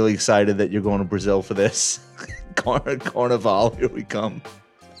seems to be really excited that you're going to Brazil for this. Carnival, here we come.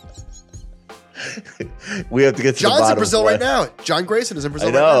 We have to get to the bottom. John's in Brazil right now. John Grayson is in Brazil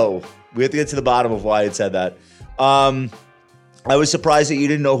right now. I know. We have to get to the bottom of why it said that. I was surprised that you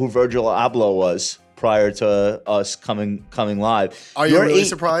didn't know who Virgil Abloh was prior to us coming live. Are you really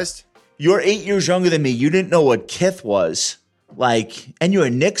surprised? You're 8 years younger than me. You didn't know what Kith was. And you're a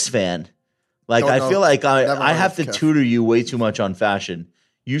Knicks fan. I feel like I have to tutor you way too much on fashion.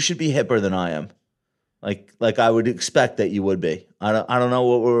 You should be hipper than I am. Like I would expect that you would be. I don't know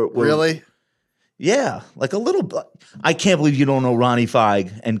what we're really. Yeah, like a little. I can't believe you don't know Ronnie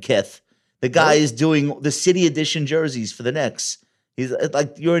Feig and Kith. The guy is doing the City Edition jerseys for the Knicks. He's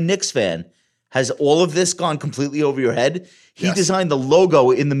like, you're a Knicks fan. Has all of this gone completely over your head? He designed the logo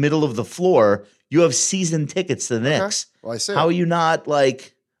in the middle of the floor. You have season tickets to the Knicks. Well, I see. How are you not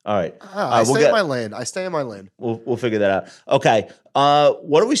like? All right, I stay in my lane. I stay in my lane. We'll figure that out. Okay.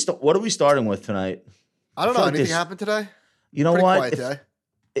 What are we starting with tonight? I don't feel know. like Anything this- happened today? You know Pretty what? quiet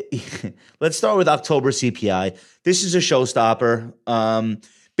day. Let's start with October CPI. This is a showstopper.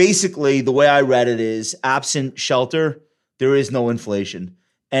 Basically, the way I read it is absent shelter, there is no inflation.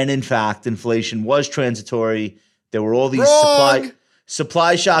 And in fact, inflation was transitory. There were all these Wrong.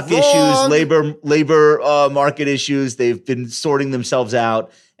 supply shock Wrong. issues, labor market issues. They've been sorting themselves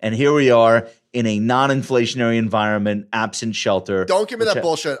out. And here we are in a non-inflationary environment, absent shelter. Don't give me that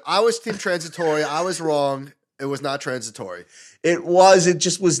bullshit. I was team transitory. I was wrong. It was not transitory. It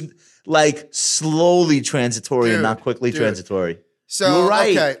just was like slowly transitory and not quickly Dude. transitory. So, You were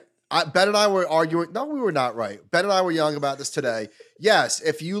right. okay. Ben and I were arguing. No, we were not right. Ben and I were young about this today. Yes,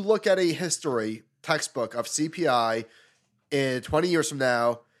 if you look at a history textbook of CPI in 20 years from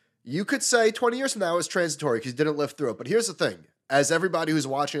now, you could say 20 years from now is transitory because you didn't live through it. But here's the thing. As everybody who's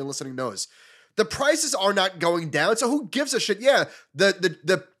watching and listening knows, the prices are not going down. So who gives a shit? Yeah,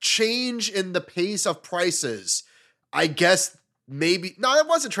 the change in the pace of prices, I guess maybe. No, that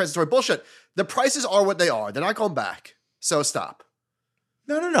wasn't transitory. Bullshit. The prices are what they are. They're not going back. So stop.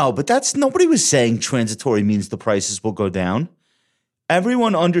 No. But nobody was saying transitory means the prices will go down.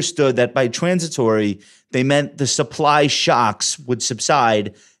 Everyone understood that by transitory, they meant the supply shocks would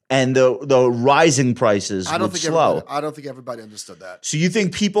subside and the rising prices would slow. I don't think everybody understood that. So you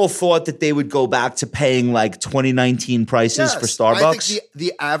think people thought that they would go back to paying like 2019 prices for Starbucks? I think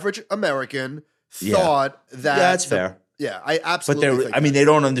the average American thought that. Yeah, that's fair. Yeah, I absolutely think they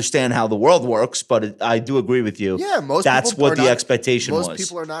don't understand how the world works, but I do agree with you. Yeah, that's people what are the not- expectation was. Most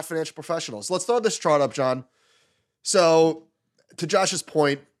people are not financial professionals. Let's throw this chart up, John. So, to Josh's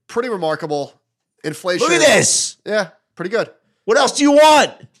point, pretty remarkable. Inflation. Look at this. Yeah, pretty good. What else do you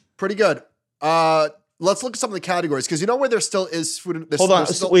want? Pretty good. Let's look at some of the categories because you know where there still is food. Hold on.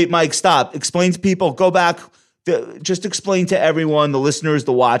 Wait, Mike, stop. Explain to people. Go back. Just explain to everyone, the listeners,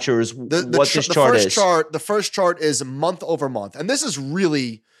 the watchers, what this chart is. The first chart is month over month. And this is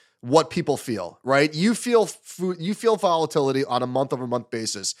really what people feel, right? You feel volatility on a month over month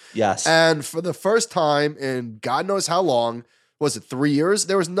basis. Yes. And for the first time in God knows how long, was it 3 years?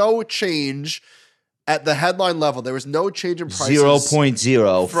 There was no change at the headline level. There was no change in prices.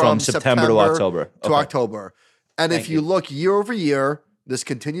 0.0 from September to October. October. And if you look year over year, this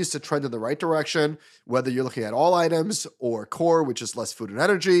continues to trend in the right direction, whether you're looking at all items or core, which is less food and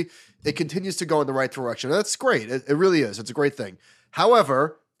energy. It continues to go in the right direction. And that's great. It really is. It's a great thing.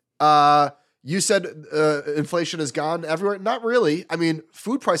 However, you said inflation is gone everywhere. Not really. I mean,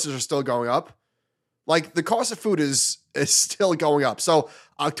 food prices are still going up. Like the cost of food is still going up. So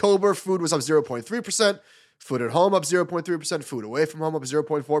October, food was up 0.3%. Food at home up 0.3%. Food away from home up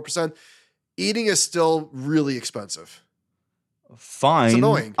 0.4%. Eating is still really expensive. Fine. It's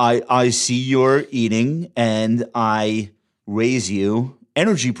annoying. I see you're eating and I raise you.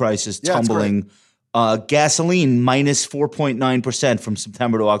 Energy prices tumbling. Gasoline minus 4.9% from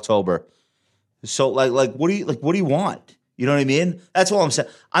September to October. So like what do you want? You know what I mean? That's all I'm saying.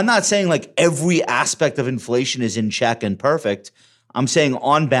 I'm not saying like every aspect of inflation is in check and perfect. I'm saying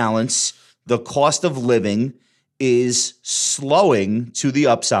on balance, the cost of living is slowing to the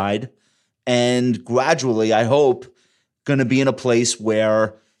upside and gradually, I hope, going to be in a place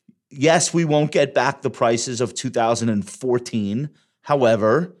where, yes, we won't get back the prices of 2014.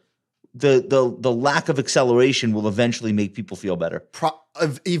 However, the lack of acceleration will eventually make people feel better.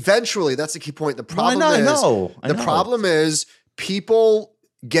 Eventually, that's the key point. The problem I know. problem is people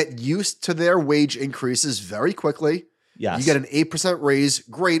get used to their wage increases very quickly. Yes. You get an 8% raise.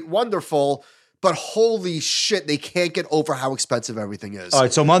 Great, wonderful. But holy shit, they can't get over how expensive everything is. All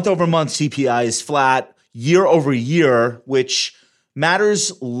right, so month over month CPI is flat. Year over year, which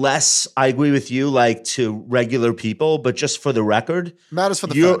matters less, I agree with you, like to regular people, but just for the record. Matters for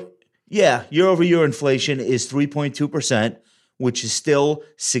the Fed. Yeah, year over year inflation is 3.2%, which is still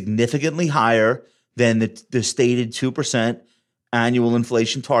significantly higher than the stated 2% annual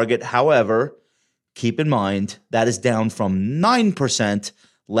inflation target. However, keep in mind, that is down from 9%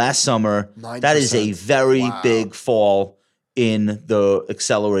 last summer. 9%. That is a very big fall in the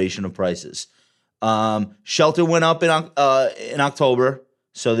acceleration of prices. Shelter went up in October,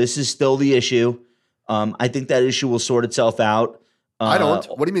 so this is still the issue. I think that issue will sort itself out. I don't.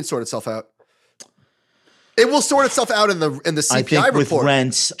 What do you mean sort itself out? It will sort itself out in the CPI I think report. With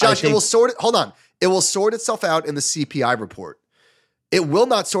rents, Josh, it will sort it. Hold on. It will sort itself out in the CPI report. It will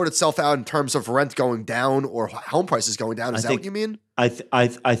not sort itself out in terms of rent going down or home prices going down. Is that what you mean? I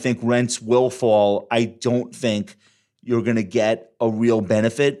think rents will fall. I don't think you're going to get a real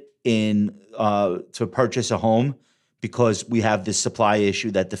benefit in to purchase a home because we have this supply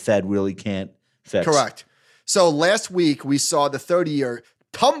issue that the Fed really can't fix. Correct. So last week we saw the 30-year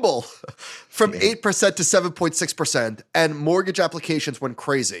tumble from 8% to 7.6%, and mortgage applications went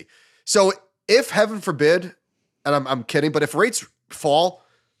crazy. So if, heaven forbid, and I'm kidding, but if rates fall,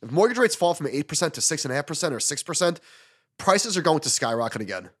 if mortgage rates fall from 8% to 6.5% or 6%, prices are going to skyrocket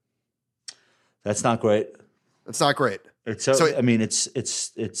again. That's not great. It's not great. I mean,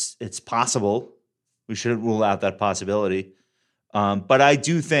 it's possible. We shouldn't rule out that possibility. But I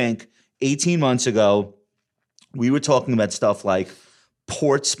do think 18 months ago, we were talking about stuff like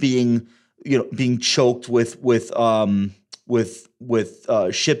ports being choked with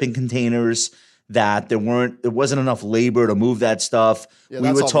shipping containers, that there wasn't enough labor to move that stuff. Yeah,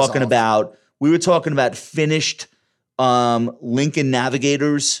 we were talking about finished Lincoln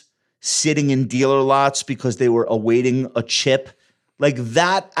Navigators sitting in dealer lots because they were awaiting a chip. Like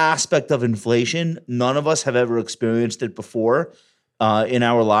that aspect of inflation, none of us have ever experienced it before in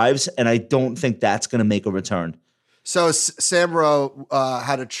our lives, and I don't think that's going to make a return. So Samro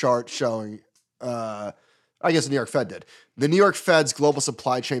had a chart showing, I guess the New York Fed did. The New York Fed's Global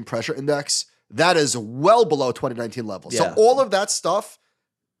Supply Chain Pressure Index, that is well below 2019 levels. Yeah. So all of that stuff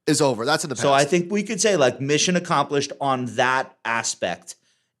is over. That's in the past. So I think we could say like mission accomplished on that aspect.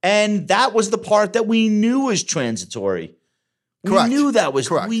 And that was the part that we knew was transitory. Correct. We knew that was,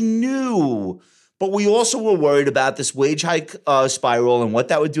 Correct. We knew. But we also were worried about this wage hike spiral and what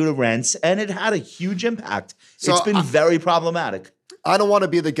that would do to rents. And it had a huge impact. So it's been very problematic. I don't want to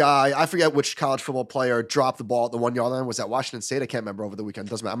be the guy. I forget which college football player dropped the ball at the 1 yard line. Was that Washington State? I can't remember over the weekend.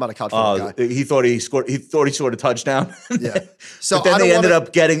 Doesn't matter. I'm not a college football guy. He thought he scored. He thought he scored a touchdown. Yeah. So but then they ended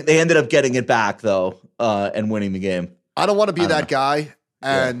up getting it back though, and winning the game. I don't want to be that guy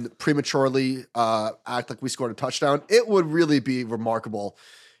and prematurely act like we scored a touchdown. It would really be remarkable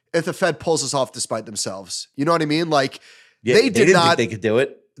if the Fed pulls us off despite themselves. You know what I mean? Like they didn't think they could do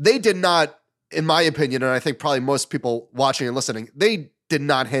it. They did not, in my opinion, and I think probably most people watching and listening, they did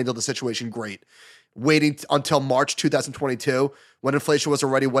not handle the situation great. Waiting until March 2022 when inflation was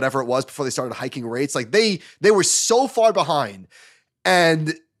already whatever it was before they started hiking rates. Like they were so far behind.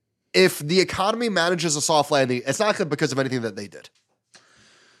 And if the economy manages a soft landing, it's not because of anything that they did.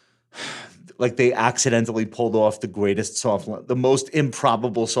 Like they accidentally pulled off the greatest the most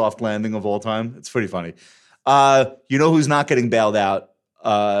improbable soft landing of all time. It's pretty funny. You know who's not getting bailed out,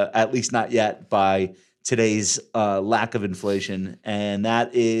 at least not yet, by today's lack of inflation, and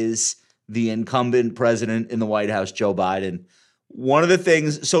that is the incumbent president in the White House, Joe Biden. One of the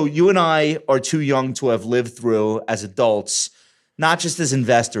things, so you and I are too young to have lived through as adults, not just as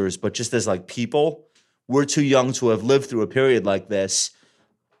investors, but just as like people. We're too young to have lived through a period like this.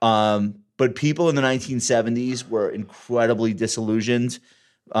 But people in the 1970s were incredibly disillusioned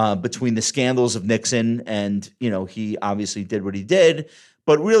between the scandals of Nixon and, he obviously did what he did,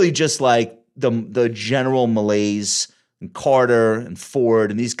 but really just like the general malaise and Carter and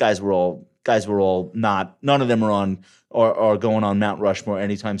Ford and these guys were all none of them are on or going on Mount Rushmore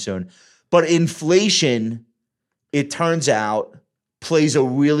anytime soon. But inflation, it turns out, plays a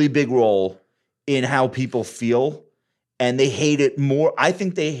really big role in how people feel. And they hate it more. I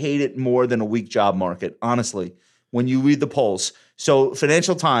think they hate it more than a weak job market, honestly, when you read the polls. So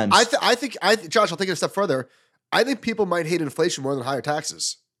Financial Times. I think, Josh, I'll take it a step further. I think people might hate inflation more than higher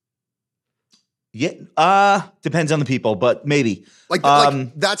taxes. Yeah, depends on the people, but maybe. Like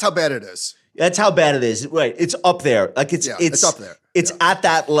that's how bad it is. That's how bad it is. Right. It's up there. Like it's up there. It's at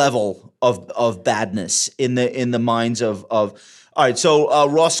that level of badness in the minds of all right. So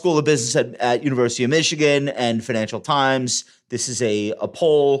Ross School of Business at University of Michigan and Financial Times. This is a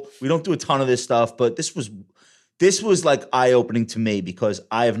poll. We don't do a ton of this stuff, but this was like eye-opening to me because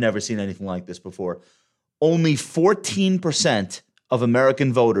I have never seen anything like this before. Only 14% of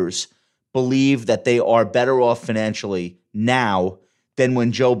American voters believe that they are better off financially now than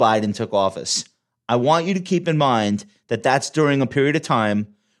when Joe Biden took office. I want you to keep in mind that that's during a period of time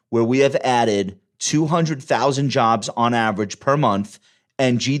where we have added 200,000 jobs on average per month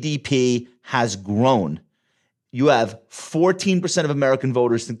and GDP has grown. You have 14% of American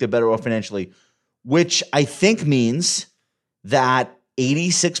voters think they're better off financially, which I think means that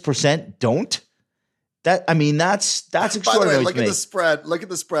 86% don't. That's extraordinary. By the way, look at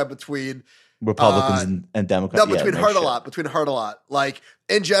the spread between Republicans and Democrats. No, between hurt a lot. Like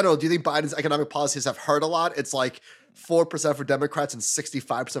in general, do you think Biden's economic policies have hurt a lot? It's like 4% for Democrats and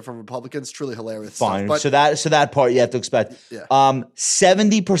 65% for Republicans. Truly hilarious. Fine. Stuff. But, so that part you have to expect. Yeah.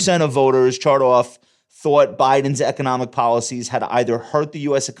 70% of voters, chart off, thought Biden's economic policies had either hurt the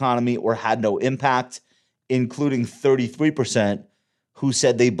U.S. economy or had no impact, including 33% who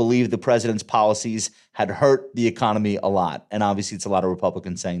said they believed the president's policies had hurt the economy a lot. And obviously it's a lot of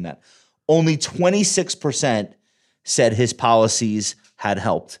Republicans saying that. Only 26% said his policies had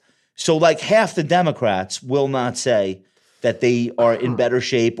helped. So like half the Democrats will not say that they are in better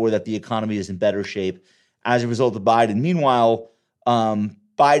shape or that the economy is in better shape as a result of Biden. Meanwhile,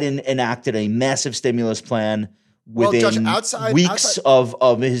 Biden enacted a massive stimulus plan within weeks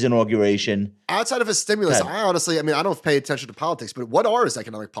of his inauguration. Outside of his stimulus, I mean, I don't pay attention to politics, but what are his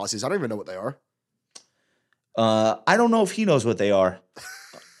economic policies? I don't even know what they are. I don't know if he knows what they are.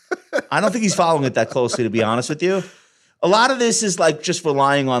 I don't think he's following it that closely, to be honest with you. A lot of this is like just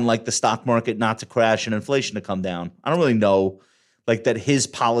relying on like the stock market not to crash and inflation to come down. I don't really know like that his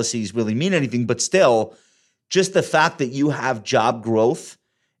policies really mean anything, but still, just the fact that you have job growth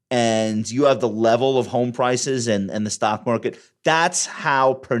and you have the level of home prices and the stock market, that's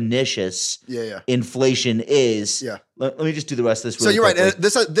how pernicious inflation is. Yeah. Let me just do the rest of this So really you're quickly. right.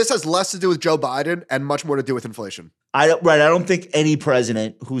 This has less to do with Joe Biden and much more to do with inflation. I don't think any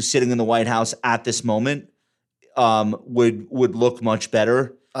president who's sitting in the White House at this moment would look much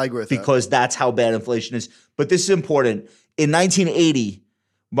better. I agree with because that's how bad inflation is. But this is important. In 1980,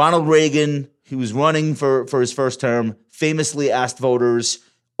 Ronald Reagan, he was running for his first term, famously asked voters,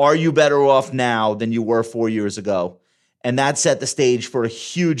 "Are you better off now than you were 4 years ago?" And that set the stage for a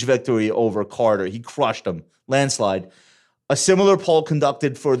huge victory over Carter. He crushed him, landslide. A similar poll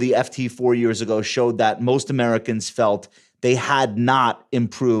conducted for the FT 4 years ago showed that most Americans felt they had not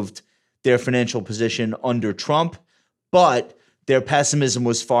improved their financial position under Trump, but their pessimism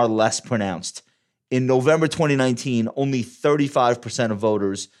was far less pronounced. In November 2019, only 35% of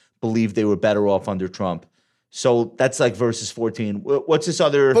voters believed they were better off under Trump. So that's like versus 14. What's this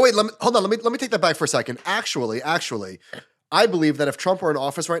other? But wait, hold on. Let me take that back for a second. Actually, I believe that if Trump were in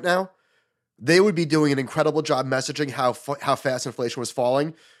office right now, they would be doing an incredible job messaging how fast inflation was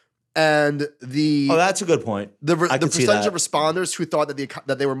falling. And that's a good point. The percentage of responders who thought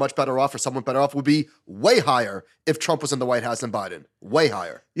that they were much better off or somewhat better off would be way higher if Trump was in the White House than Biden. Way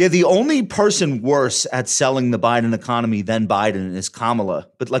higher. Yeah, the only person worse at selling the Biden economy than Biden is Kamala.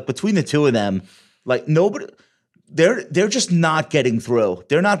 But like between the two of them, like nobody, they're just not getting through.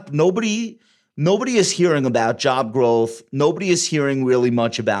 Nobody is hearing about job growth. Nobody is hearing really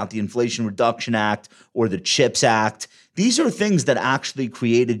much about the Inflation Reduction Act or the CHIPS Act. These are things that actually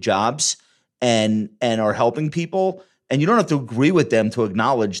created jobs and are helping people. And you don't have to agree with them to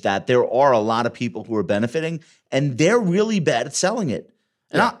acknowledge that there are a lot of people who are benefiting, and they're really bad at selling it.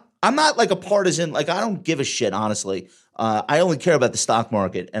 And I'm not like a partisan. Like, I don't give a shit, honestly. I only care about the stock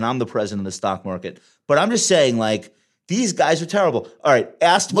market, and I'm the president of the stock market. But I'm just saying, like, these guys are terrible. All right,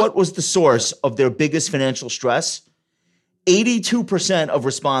 asked what was the source of their biggest financial stress? 82% of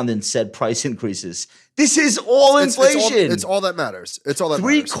respondents said price increases. This is all inflation. It's all that matters. It's all that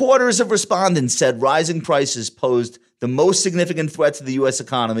matters. matters. 3/4 of respondents said rising prices posed the most significant threat to the U.S.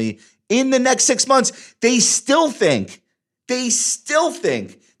 economy in the next 6 months. They still think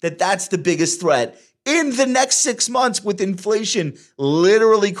that that's the biggest threat in the next 6 months with inflation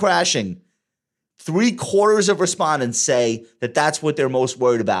literally crashing. 3/4 of respondents say that that's what they're most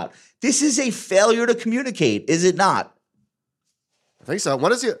worried about. This is a failure to communicate, is it not? I think so.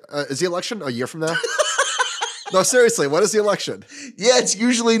 When is the election? A year from now? No, seriously. When is the election? Yeah, it's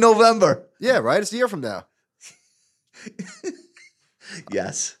usually November. Yeah, right. It's a year from now.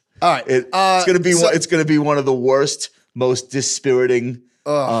 Yes. All right. It's gonna be one of the worst, most dispiriting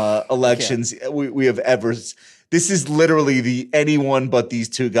elections we have ever. This is literally the anyone but these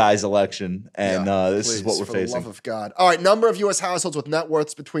two guys election, and this is what we're facing. For the love of God! All right, number of U.S. households with net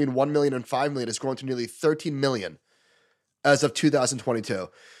worths between 1 million and 5 million has grown to nearly 13 million as of 2022.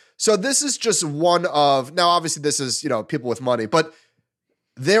 So this is just one of, now obviously this is, people with money, but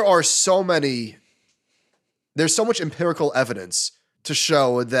there's so much empirical evidence to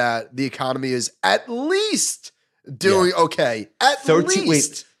show that the economy is at least doing okay. At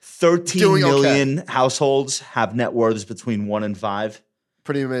least 13 million households have net worths between 1 and 5.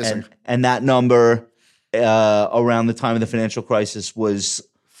 Pretty amazing. And that number around the time of the financial crisis looks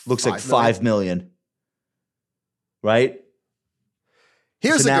like 5 million. Right?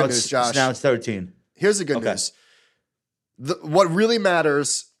 Here's the good news, Josh. So now it's 13. Here's the good news. What really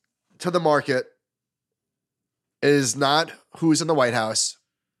matters to the market is not who's in the White House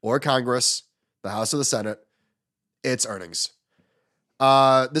or Congress, the House or the Senate. It's earnings.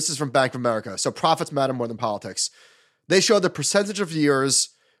 This is from Bank of America. So profits matter more than politics. They show the percentage of years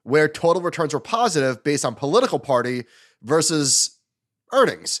where total returns were positive based on political party versus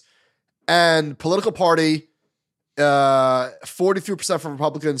earnings. And political party, 43% for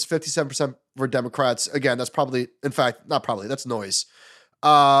Republicans, 57% for Democrats. Again, that's probably, in fact, not probably, that's noise.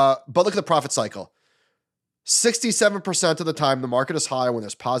 But look at the profit cycle. 67% of the time, the market is higher when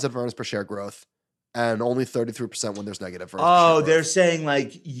there's positive earnings per share growth. and only 33% when there's negative. Oh, they're saying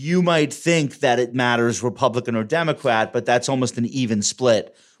like you might think that it matters Republican or Democrat, but that's almost an even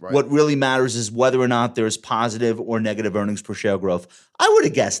split. Right. What really matters is whether or not there's positive or negative earnings per share growth. I would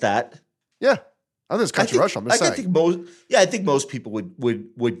have guessed that. Yeah. I think it's controversial. I'm just saying. I think most people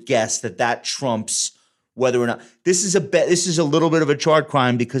would guess that trumps whether or not this is a little bit of a chart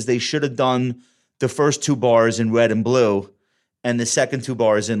crime because they should have done the first two bars in red and blue, and the second two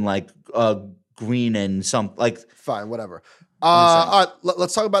bars in like green and some like. Fine, whatever. All right,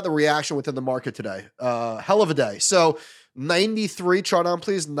 let's talk about the reaction within the market today. Hell of a day. So 93 chart on,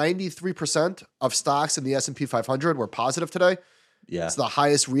 please. 93% of stocks in the S&P 500 were positive today. Yeah, it's the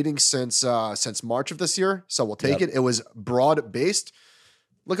highest reading since March of this year. So we'll take it. It was broad based.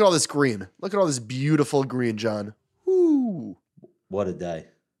 Look at all this green. Look at all this beautiful green, John. Woo! What a day!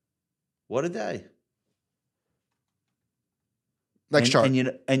 What a day! Next chart. And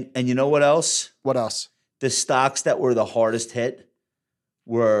you know what else? What else? The stocks that were the hardest hit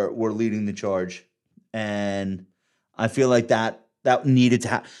were leading the charge, and I feel like that needed to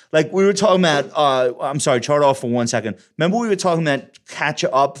happen. Like we were talking about. I'm sorry. Chart off for 1 second. Remember we were talking about catch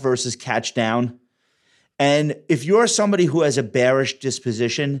up versus catch down, and if you're somebody who has a bearish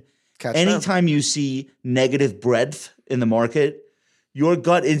disposition, anytime you see negative breadth in the market, your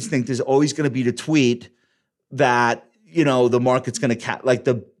gut instinct is always going to be to tweet that. You know, the market's going to like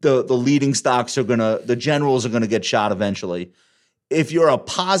the leading stocks the generals are going to get shot eventually. If you're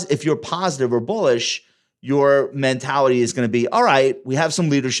positive or bullish, your mentality is going to be, all right, we have some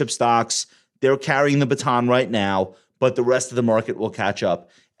leadership stocks. They're carrying the baton right now, but the rest of the market will catch up.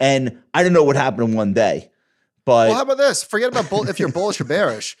 And I don't know what happened in one day, but. Well, how about this? Forget about if you're bullish or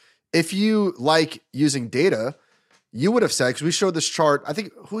bearish. If you like using data, you would have said, because we showed this chart, I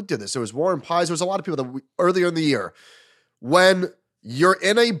think, who did this? It was Warren Pies. There was a lot of people that earlier in the year. When you're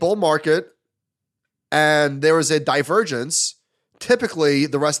in a bull market and there is a divergence, typically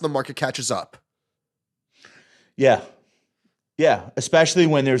the rest of the market catches up. Yeah. Yeah. Especially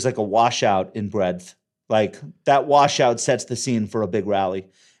when there's like a washout in breadth. Like that washout sets the scene for a big rally.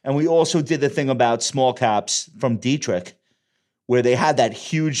 And we also did the thing about small caps from Dietrich, where they had that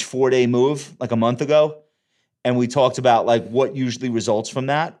huge 4-day move like a month ago. And we talked about like what usually results from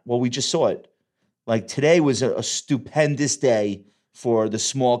that. Well, we just saw it. Like today was a stupendous day for the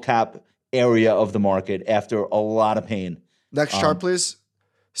small cap area of the market after a lot of pain. Next chart, please.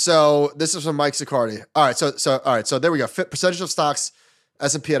 So this is from Mike Sicardi. All right, so there we go. Percentage of stocks,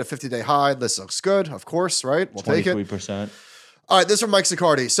 S&P at a 50-day high. This looks good, of course, right? We'll take it. 23%. All right, this is from Mike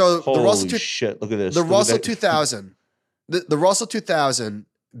Sicardi. So Holy the Russell shit! Look at this. The Russell 2000, the Russell 2000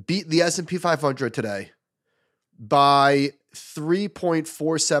 beat the S&P 500 today by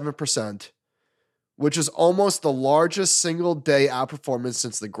 3.47%. Which is almost the largest single day outperformance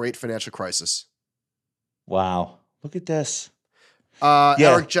since the great financial crisis. Wow. Look at this.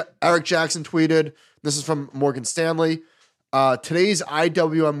 Eric Jackson tweeted, this is from Morgan Stanley. Today's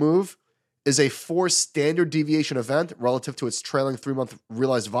IWM move is a forced standard deviation event relative to its trailing 3-month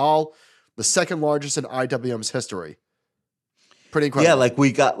realized vol, the second largest in IWM's history. Pretty incredible. Yeah, like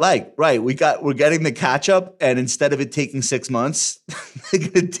we're getting the catch up, and instead of it taking 6 months,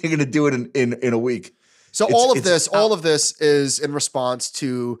 they're gonna do it in a week. So all of this is in response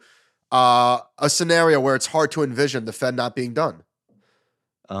to a scenario where it's hard to envision the Fed not being done.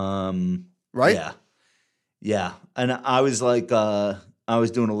 Right? Yeah. And I was like, I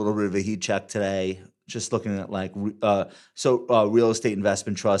was doing a little bit of a heat check today, just looking at like real estate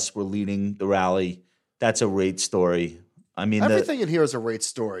investment trusts were leading the rally. That's a rate story. I mean, everything in here is a rate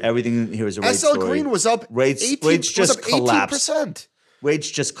story. Everything in here is a rate story. SL Green was up rates just collapsed. 18%.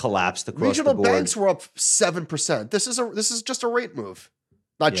 Rates just collapsed across the board. Regional banks were up 7%. This is just a rate move.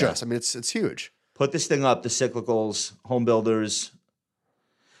 Not just. I mean, it's huge. Put this thing up, the cyclicals, home builders.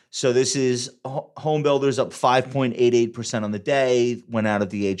 So this is home builders up 5.88% on the day, went out of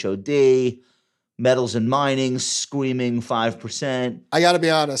the HOD. Metals and mining screaming 5%. I got to be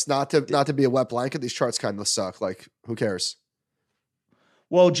honest, not to be a wet blanket. These charts kind of suck. Like, who cares?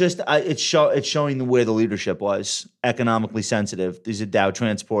 Well, it's showing where the leadership was economically sensitive. These are Dow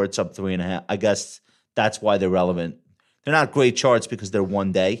Transports up 3.5. I guess that's why they're relevant. They're not great charts because they're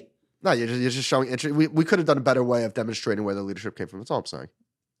one day. No, you're just showing interest. We could have done a better way of demonstrating where the leadership came from. That's all I'm saying.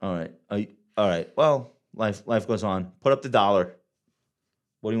 All right. Well, life goes on. Put up the dollar.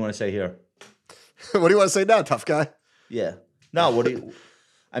 What do you want to say here? What do you want to say now, tough guy? Yeah. No. What do you?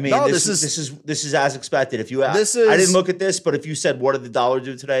 I mean, no, this is as expected. If you, I didn't look at this, but if you said, "What did the dollar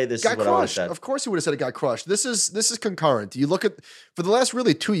do today?" This is what I would have said. Of course, you would have said it got crushed. This is concurrent. You look at for the last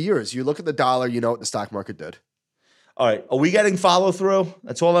really 2 years. You look at the dollar. You know what the stock market did. All right. Are we getting follow through?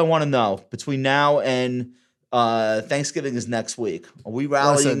 That's all I want to know. Between now and Thanksgiving is next week. Are we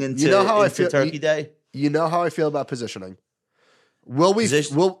rallying Listen, into, you know how I into feel- Turkey Day? You know how I feel about positioning. Will we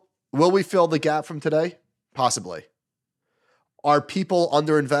Position- will we fill the gap from today? Possibly. Are people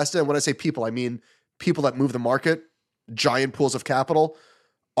underinvested? And when I say people, I mean people that move the market, giant pools of capital.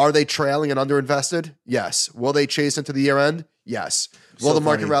 Are they trailing and underinvested? Yes. Will they chase into the year end? Yes. Will So the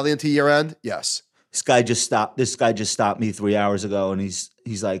market funny. rally into year end? Yes. This guy just stopped me 3 hours ago, and he's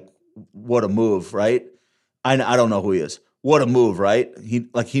like, "What a move, right?" I don't know who he is. What a move, right?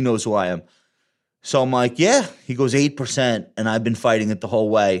 He knows who I am. So I'm like, "Yeah." He goes 8%, and I've been fighting it the whole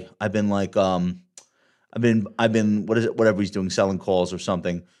way. I've been like, I've been what is it? Whatever he's doing, selling calls or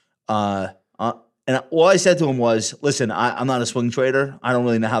something. And all I said to him was, "Listen, I'm not a swing trader. I don't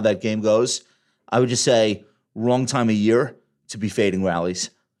really know how that game goes. I would just say wrong time of year to be fading rallies.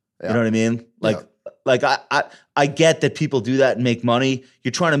 Yeah. You know what I mean? Like I get that people do that and make money.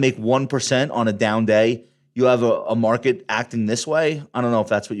 You're trying to make 1% on a down day. You have a market acting this way. I don't know if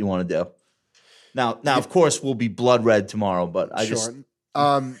that's what you want to do. Now, of course, we'll be blood red tomorrow, but I just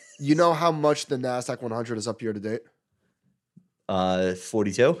you know how much the NASDAQ 100 is up year to date?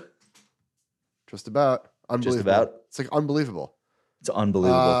 42. Just about. Unbelievable. Just about. It's like unbelievable. It's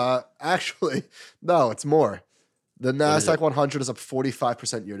unbelievable. Actually, no, it's more. The is NASDAQ it? 100 is up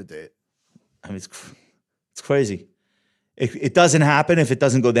 45% year to date. I mean, it's crazy. It doesn't happen if it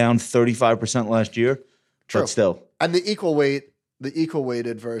doesn't go down 35% last year. True. But still, And the equal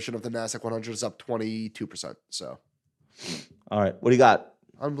weighted version of the NASDAQ 100 is up 22%. So all right. What do you got?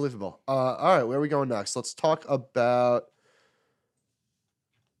 unbelievable. All right, where are we going next? Let's talk about.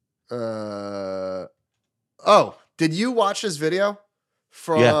 Did you watch this video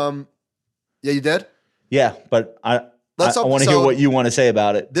from? Yeah, you did. Yeah, but I Let's want to so- hear what you want to say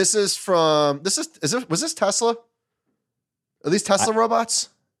about it. This is from. Was this Tesla? Are these Tesla robots?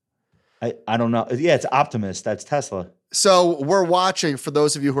 I don't know. Yeah, it's Optimus. That's Tesla. So we're watching. For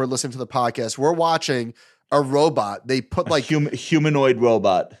those of you who are listening to the podcast, we're watching a robot. They put like Humanoid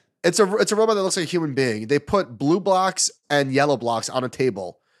robot. it's a robot that looks like a human being. They put blue blocks and yellow blocks on a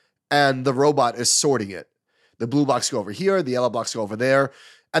table, and the robot is sorting it. The blue blocks go over here, the yellow blocks go over there.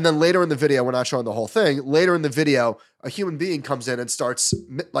 And then later in the video, we're not showing the whole thing. Later in the video, a human being comes in and starts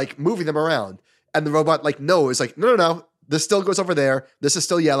like moving them around. And the robot knows no. This still goes over there. This is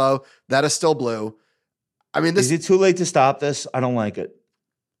still yellow. That is still blue. I mean, Is it too late to stop this? I don't like it.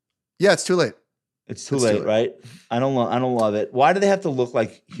 Yeah, it's too late. It's too It's late, too late. right? I don't love it. Why do they have to look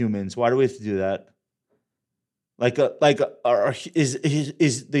like humans? Why do we have to do that?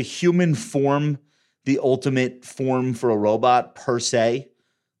 Is the human form the ultimate form for a robot per se?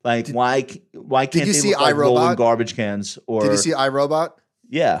 Like why can't you they see look like rolling iRobot? garbage cans? Or Did you see iRobot?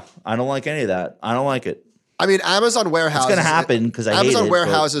 yeah, I don't like any of that. I don't like it. I mean, Amazon warehouses. It's gonna happen because I hate Amazon it, but-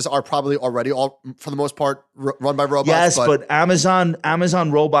 warehouses are probably already all, for the most part, run by robots. Yes, but Amazon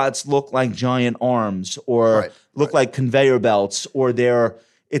robots look like giant arms or Right, look like conveyor belts, or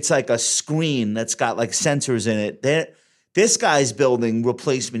it's like a screen that's got like sensors in it. This guy's building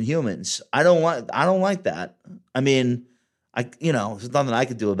replacement humans. I don't like that. I mean, there's nothing I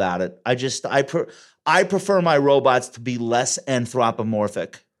could do about it. I prefer my robots to be less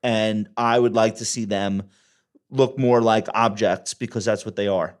anthropomorphic, and I would like to see them look more like objects because that's what they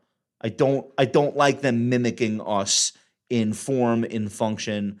are. I don't like them mimicking us in form, in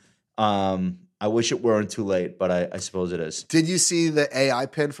function. I wish it weren't too late, but I suppose it is. Did you see the AI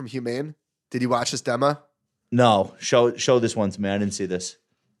pin from Humane? Did you watch this demo? No, show this one to me. I didn't see this.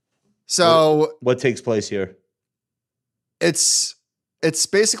 So What takes place here? it's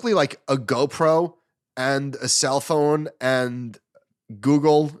basically like a GoPro and a cell phone and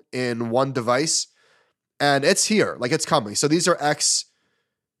Google in one device, and it's here. Like it's coming. So these are ex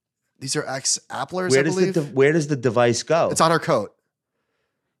Applers, I believe. Where does the device go? It's on her coat.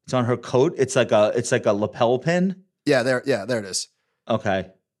 It's on her coat. It's like a lapel pin. Yeah, there it is. Okay.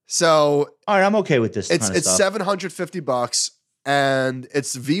 So All right, I'm okay with this. it's kind of stuff. $750 and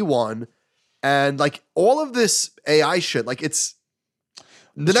it's V1 and like all of this AI shit, like it's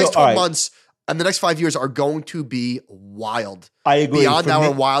the next 12 all right. months and the next 5 years are going to be wild. I agree. Beyond For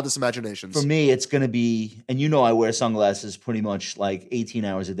our me- wildest imaginations. For me, it's going to be, and I wear sunglasses pretty much like 18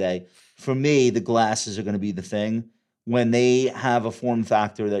 hours a day. For me, the glasses are going to be the thing. When they have a form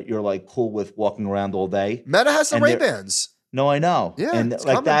factor that you're like cool with walking around all day. Meta has the and they're- Ray-Bans. No, I know. Yeah, and it's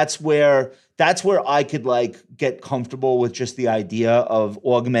like coming. that's where I could like get comfortable with just the idea of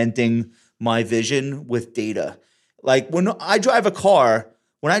augmenting my vision with data. Like when I drive a car,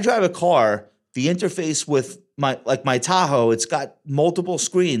 the interface with my Tahoe, it's got multiple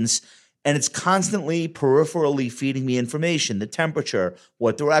screens, and it's constantly peripherally feeding me information, the temperature,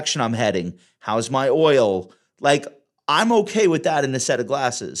 what direction I'm heading, how's my oil. Like, I'm okay with that in a set of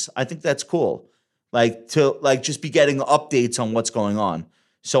glasses. I think that's cool. Like, to like just be getting updates on what's going on.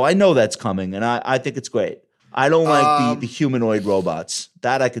 So I know that's coming, and I think it's great. I don't like the humanoid robots.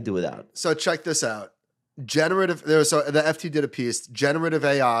 That I could do without. So check this out. The FT did a piece. Generative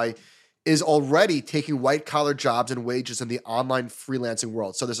AI is already taking white-collar jobs and wages in the online freelancing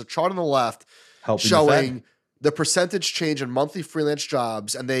world. So there's a chart on the left showing the percentage change in monthly freelance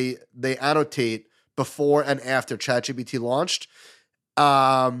jobs, and they annotate before and after ChatGPT launched.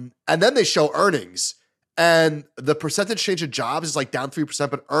 And then they show earnings. And the percentage change of jobs is like down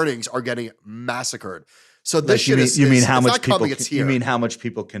 3%, but earnings are getting massired. So this shit is how much people coming, it's here. You mean how much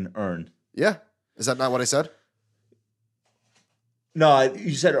people can earn? Yeah. Is that not what I said? No,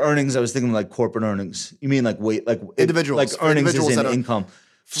 you said earnings. I was thinking like corporate earnings. You mean like individuals, like earnings as in income.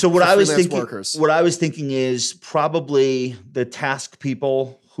 So what I was thinking is probably the task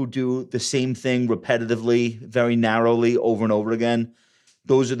people who do the same thing repetitively, very narrowly, over and over again.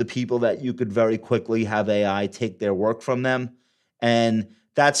 Those are the people that you could very quickly have AI take their work from them, and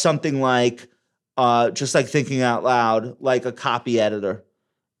that's something like just like thinking out loud, like a copy editor,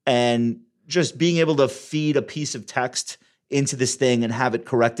 and just being able to feed a piece of text into this thing and have it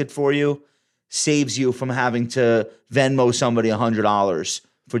corrected for you saves you from having to Venmo somebody $100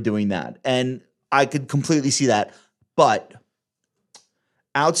 for doing that. And I could completely see that. But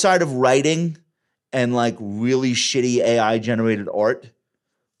outside of writing and like really shitty AI generated art,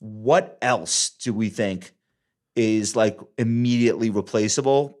 what else do we think is like immediately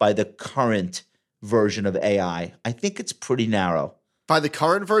replaceable by the current version of AI? I think it's pretty narrow. By the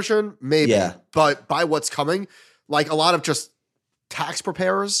current version, maybe. Yeah. But by what's coming, like a lot of just tax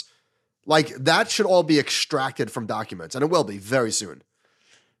preparers, like that should all be extracted from documents, and it will be very soon.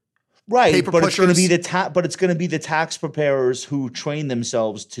 Right, Paper but pushers. it's going to be the tax preparers who train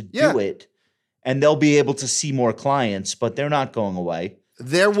themselves to do it, and they'll be able to see more clients, but they're not going away.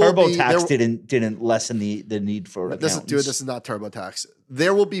 TurboTax didn't lessen the need for accountants. This is not TurboTax.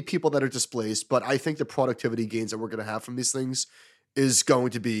 There will be people that are displaced, but I think the productivity gains that we're going to have from these things is going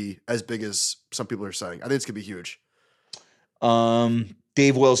to be as big as some people are saying. I think it's going to be huge.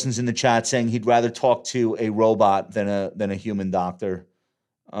 Dave Wilson's in the chat saying he'd rather talk to a robot than a human doctor.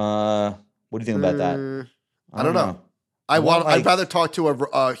 What do you think about that? I don't know. I'd rather talk to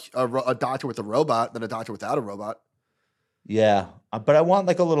a doctor with a robot than a doctor without a robot. Yeah, but I want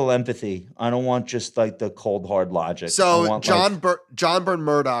like a little empathy. I don't want just like the cold hard logic. So John Byrne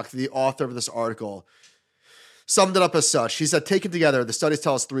Murdoch, the author of this article, summed it up as such. He said, taken together, the studies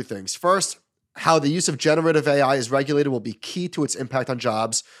tell us three things. First, how the use of generative AI is regulated will be key to its impact on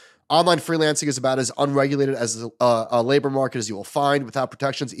jobs. Online freelancing is about as unregulated as a labor market as you will find. Without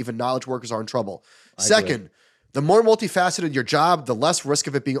protections, even knowledge workers are in trouble. Second, the more multifaceted your job, the less risk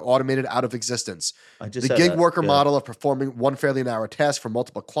of it being automated out of existence. The gig worker model of performing one fairly narrow task for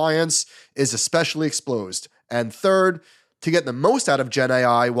multiple clients is especially exposed. And third, to get the most out of Gen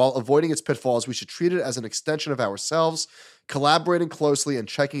AI while avoiding its pitfalls, we should treat it as an extension of ourselves, collaborating closely and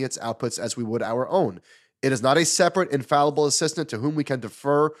checking its outputs as we would our own. It is not a separate, infallible assistant to whom we can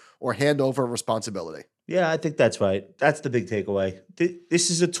defer or hand over responsibility. Yeah, I think that's right. That's the big takeaway.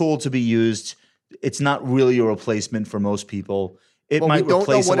 This is a tool to be used. It's not really a replacement for most people. It might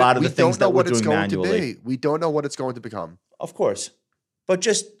replace a lot of the things that we're doing manually. We don't know what it's going to become. Of course. But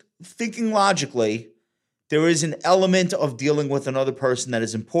just thinking logically, there is an element of dealing with another person that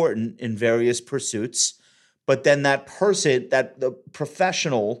is important in various pursuits. But then that person, the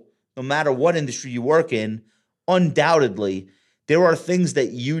professional, no matter what industry you work in, undoubtedly, there are things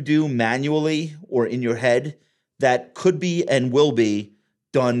that you do manually or in your head that could be and will be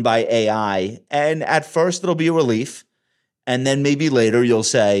done by AI. And at first it'll be a relief. And then maybe later you'll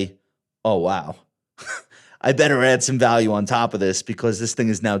say, oh, wow, I better add some value on top of this because this thing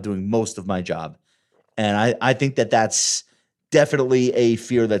is now doing most of my job. And I think that's definitely a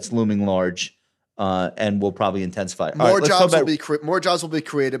fear that's looming large and will probably intensify. More jobs will be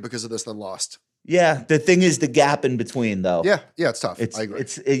created because of this than lost. Yeah, the thing is the gap in between, though. Yeah, it's tough. I agree.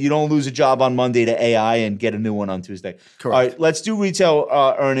 You don't lose a job on Monday to AI and get a new one on Tuesday. Correct. All right, let's do retail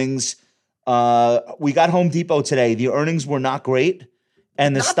earnings. We got Home Depot today. The earnings were not great,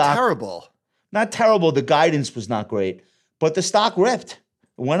 and the stock not terrible. The guidance was not great, but the stock ripped.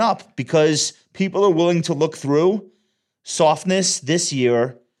 It went up because people are willing to look through softness this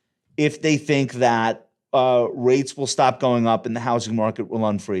year if they think that rates will stop going up and the housing market will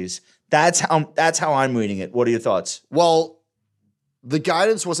unfreeze. That's how I'm reading it. What are your thoughts? Well, the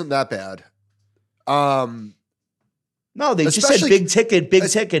guidance wasn't that bad. No, they just said Especially- big ticket. Big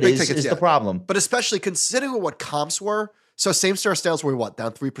It's- ticket big is tickets, the yeah. problem. But especially considering what comps were, so same store sales were what,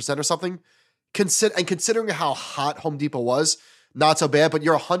 down 3% or something? Considering how hot Home Depot was, not so bad, but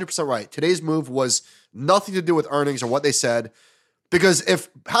you're 100% right. Today's move was nothing to do with earnings or what they said. Because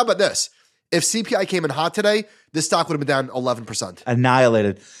how about this? If CPI came in hot today, this stock would have been down 11%.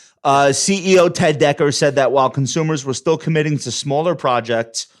 Annihilated. CEO Ted Decker said that while consumers were still committing to smaller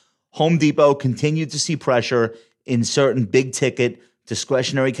projects, Home Depot continued to see pressure in certain big ticket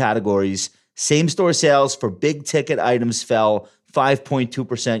discretionary categories. Same store sales for big ticket items fell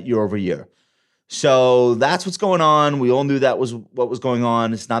 5.2% year over year. So that's what's going on. We all knew that was what was going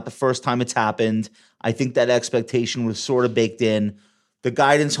on. It's not the first time it's happened. I think that expectation was sort of baked in. The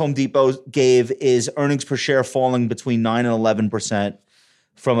guidance Home Depot gave is earnings per share falling between 9 and 11%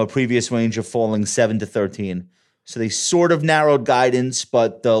 from a previous range of falling 7 to 13. So they sort of narrowed guidance,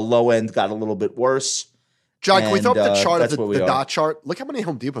 but the low end got a little bit worse. John, can we throw up the chart of that's where we the are. dot chart? Look how many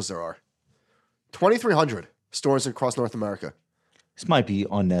Home Depots there are. 2,300 stores across North America. This might be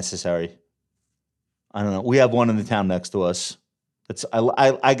unnecessary. I don't know. We have one in the town next to us.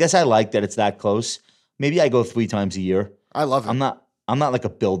 I guess I like that it's that close. Maybe I go 3 times a year. I love it. I'm not like a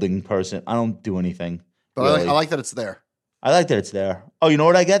building person. I don't do anything. but really. I like that it's there. I like that it's there. Oh, you know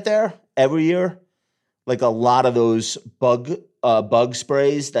what I get there every year? Like a lot of those bug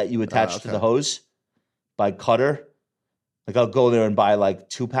sprays that you attach to okay. the hose by Cutter. Like I'll go there and buy like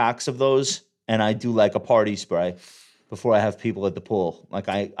 2 packs of those, and I do like a party spray before I have people at the pool. Like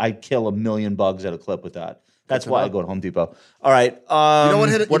I kill 1 million bugs at a clip with that. That's why I go to Home Depot. All right. You know what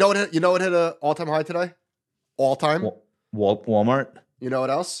hit? You know what hit an all-time high today? All time. Walmart, You know what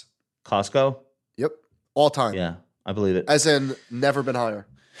else? Costco. Yep. All time. Yeah, I believe it. As in never been higher.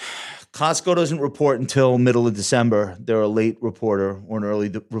 Costco doesn't report until middle of December. They're a late reporter or an early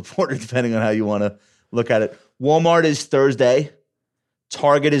reporter, depending on how you want to look at it. Walmart is Thursday.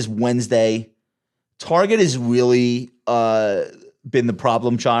 Target is Wednesday. Target has really been the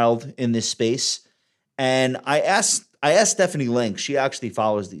problem child in this space. And I asked Stephanie Link, she actually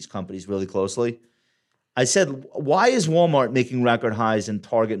follows these companies really closely. I said, why is Walmart making record highs and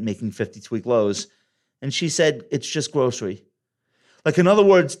Target making 52-week lows? And she said, it's just grocery. Like, in other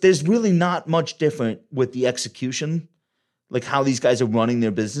words, there's really not much different with the execution, like how these guys are running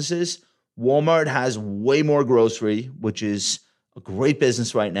their businesses. Walmart has way more grocery, which is a great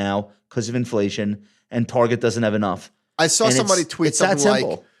business right now because of inflation, and Target doesn't have enough. I saw And somebody it's tweet that something like,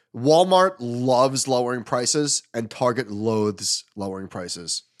 simple. Walmart loves lowering prices and Target loathes lowering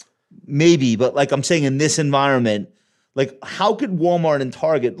prices. Maybe, but like I'm saying, in this environment, like how could Walmart and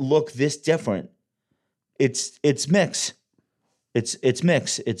Target look this different? It's mix. It's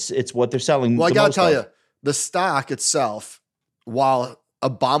mix. It's what they're selling. Well, I the gotta most tell of. you, the stock itself, while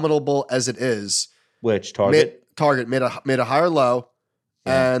abominable as it is, Which Target? Target made a higher low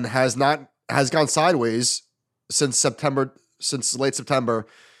and has gone sideways since late September.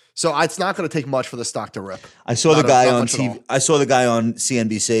 So it's not going to take much for the stock to rip. I saw the Not guy on much at TV. all. I saw the guy on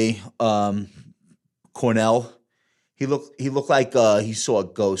CNBC. Cornell. He looked like he saw a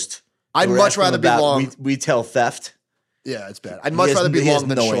ghost. I'd They were much asking rather him be about long. Retail theft. Yeah, it's bad. I'd much rather be He has long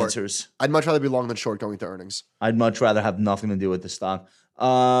than no short. answers. I'd much rather be long than short going to earnings. I'd much rather have nothing to do with the stock.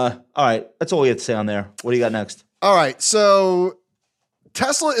 All right, that's all we have to say on there. What do you got next? All right, so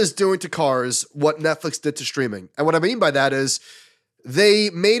Tesla is doing to cars what Netflix did to streaming. And what I mean by that is they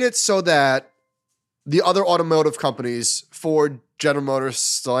made it so that the other automotive companies, Ford, General Motors,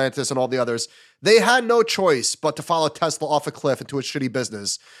 Stellantis, and all the others, they had no choice but to follow Tesla off a cliff into a shitty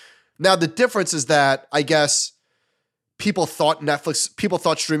business. Now, the difference is that I guess people thought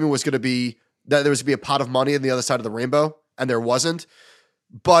streaming was going to be, that there was going to be a pot of money on the other side of the rainbow, and there wasn't.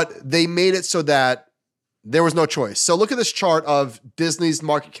 But they made it so that there was no choice. So look at this chart of Disney's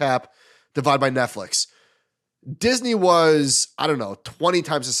market cap divided by Netflix. Disney was, 20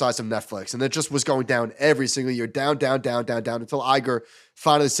 times the size of Netflix, and it just was going down every single year, down, until Iger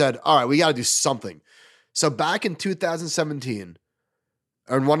finally said, all right, we got to do something. So back in 2017,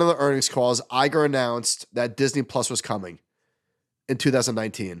 on one of the earnings calls, Iger announced that Disney Plus was coming in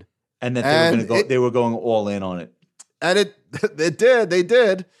 2019. And that And they were going all in on it. And they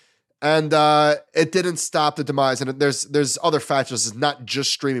did. And it didn't stop the demise. And there's other factors. It's not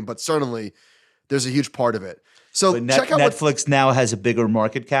just streaming, but certainly there's a huge part of it. So But check out what Netflix now has a bigger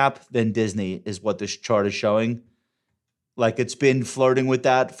market cap than Disney, is what this chart is showing. Like it's been flirting with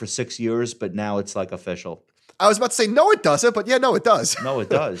that for 6 years, but now it's like official. I was about to say, no, it doesn't, but yeah, no, it does. No, it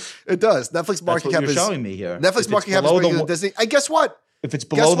does. It does. Netflix That's market what cap you're is showing me here. Netflix If market it's cap is below bigger the than Disney. And guess what? If it's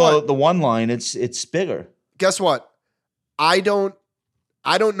Guess below what? the one line, it's bigger. Guess what? I don't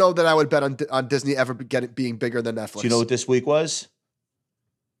I don't know that I would bet on Disney ever being bigger than Netflix. Do you know what this week was?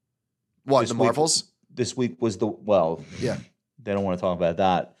 What, the Marvels? This week was Yeah. they don't want to talk about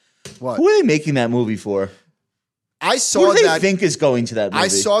that. What? Who are they making that movie for? I Who saw do they that. think is going to that movie? I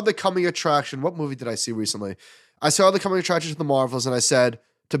saw the coming attraction. What movie did I see recently? I saw the coming attraction to the Marvels, and I said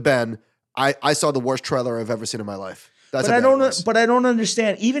to Ben, I saw the worst trailer I've ever seen in my life. That's But how I bad it don't. was. But I don't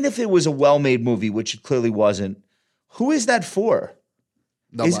understand. Even if it was a well-made movie, which it clearly wasn't, who is that for?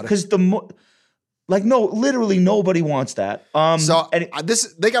 Nobody. Because literally nobody wants that. So and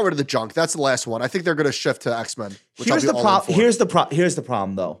they got rid of the junk. That's the last one. I think they're going to shift to X-Men. here's the problem. Here's the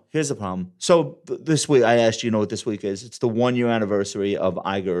problem, though. Here's the problem. So this week, I asked you know what this week is. It's the 1-year anniversary of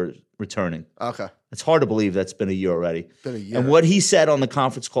Iger returning. Okay. It's hard to believe that's been a year already. Been a year. And what he said on the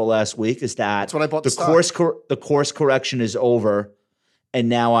conference call last week is that That's when I bought the stock. the course correction is over, and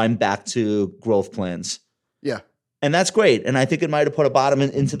now I'm back to growth plans. Yeah. And that's great. And I think it might have put a bottom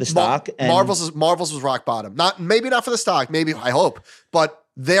into the stock. And Marvels was rock bottom. Maybe not for the stock. Maybe, I hope. But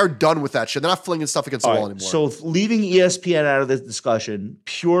they're done with that shit. They're not flinging stuff against the all wall right, anymore. so leaving ESPN out of this discussion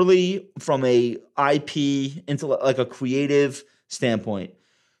purely from a IP into like a creative standpoint,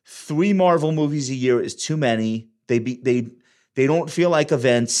 3 Marvel movies a year is too many. They don't feel like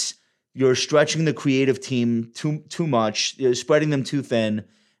events. You're stretching the creative team too much. You're spreading them too thin.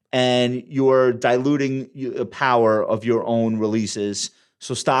 And you're diluting the power of your own releases.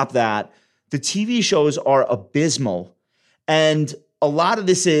 So stop that. The TV shows are abysmal. And a lot of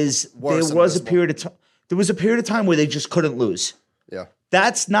this is Worse there than was abysmal. there was a period of time where they just couldn't lose. yeah.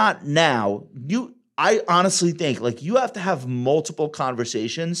 That's not now. I honestly think like you have to have multiple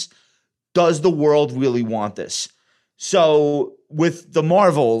conversations. Does the world really want this? So with the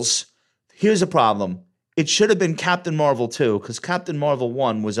Marvels, here's a problem. It should have been Captain Marvel 2 because Captain Marvel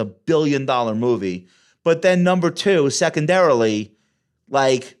 1 was $1 billion movie. But then number 2, secondarily,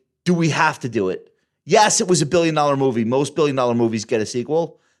 like, do we have to do it? Yes, it was $1 billion movie. Most $1 billion movies get a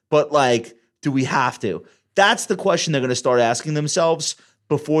sequel. But like, do we have to? That's the question they're going to start asking themselves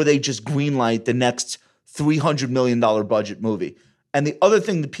before they just greenlight the next $300 million budget movie. And the other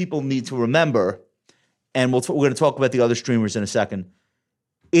thing that people need to remember, and we're going to talk about the other streamers in a second,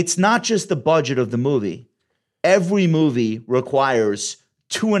 it's not just the budget of the movie. Every movie requires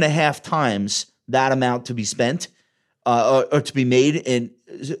 2.5 times that amount to be spent or to be made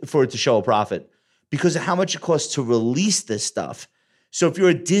for it to show a profit because of how much it costs to release this stuff. So if you're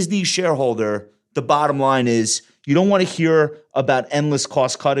a Disney shareholder, the bottom line is you don't want to hear about endless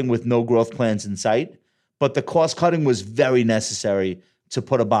cost cutting with no growth plans in sight, but the cost cutting was very necessary to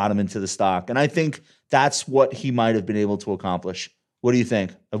put a bottom into the stock. And I think that's what he might have been able to accomplish. What do you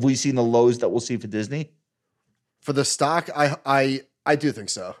think? Have we seen the lows that we'll see for Disney? For the stock, I do think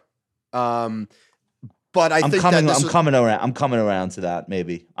so. But I'm coming around to that.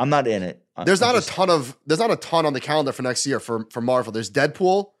 Maybe I'm not in it. There's not a ton on the calendar for next year for Marvel. There's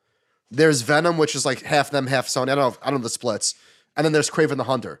Deadpool, there's Venom, which is like half them, half Sony. I don't know the splits, and then there's Kraven the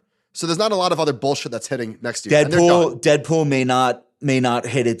Hunter. So there's not a lot of other bullshit that's hitting next year. Deadpool may not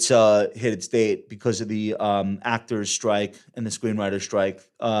hit its date because of the actors strike and the screenwriter strike.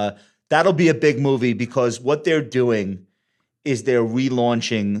 That'll be a big movie because what they're doing is they're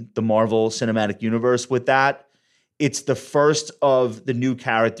relaunching the Marvel Cinematic Universe with that. It's the first of the new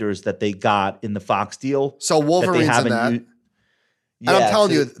characters that they got in the Fox deal. So Wolverine's in that. And I'm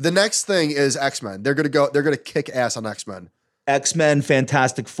telling you, the next thing is X-Men. They're gonna kick ass on X-Men. X-Men,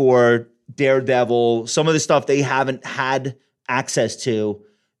 Fantastic Four, Daredevil, some of the stuff they haven't had access to.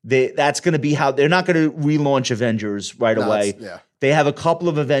 That's going to be how they're not going to relaunch Avengers right away. Yeah. They have a couple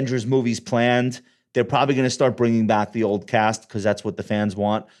of Avengers movies planned. They're probably going to start bringing back the old cast because that's what the fans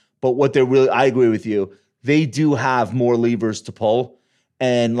want. But what I agree with you. They do have more levers to pull.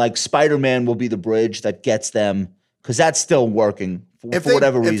 And like Spider-Man will be the bridge that gets them because that's still working for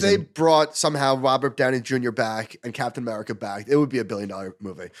whatever reason. If they brought somehow Robert Downey Jr. back and Captain America back, it would be $1 billion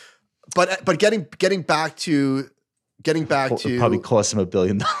movie. But getting back to probably cost him $1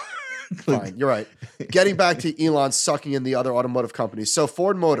 billion. Fine, you're right. Getting back to Elon sucking in the other automotive companies. So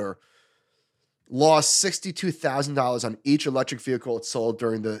Ford Motor lost $62,000 on each electric vehicle it sold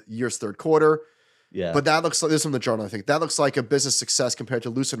during the year's third quarter. Yeah. But that looks like, this is from the Journal, I think. That looks like a business success compared to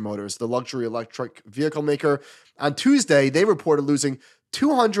Lucid Motors, the luxury electric vehicle maker. On Tuesday, they reported losing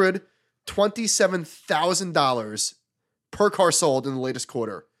 $227,000 per car sold in the latest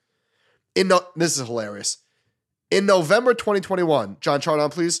quarter. This is hilarious. In November 2021, John, chart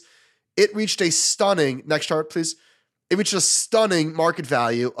on, please. It reached a stunning, next chart, please. It reached a stunning market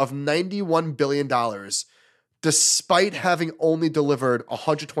value of $91 billion, despite having only delivered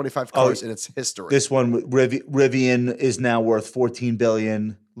 125 cars in its history. This one, Rivian is now worth 14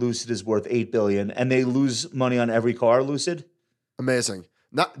 billion. Lucid is worth 8 billion, and they lose money on every car. Lucid, amazing.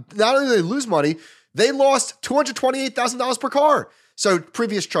 Not only do they lose money, they lost $228,000 per car. So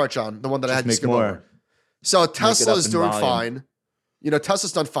previous chart, John, the one that I had to skip over. So Tesla is doing fine.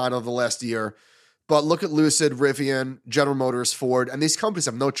 Tesla's done fine over the last year. But look at Lucid, Rivian, General Motors, Ford, and these companies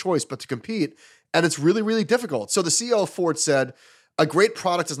have no choice but to compete. And it's really, really difficult. So the CEO of Ford said, a great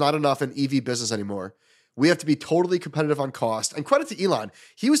product is not enough in EV business anymore. We have to be totally competitive on cost. And credit to Elon.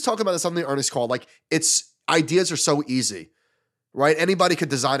 He was talking about this on the earnings call. Like, ideas are so easy, right? Anybody could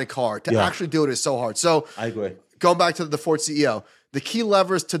design a car. To actually do it is so hard. So I agree. Going back to the Ford CEO, the key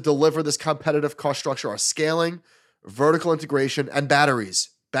levers to deliver this competitive cost structure are scaling, vertical integration, and batteries.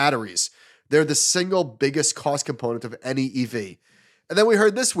 They're the single biggest cost component of any EV. And then we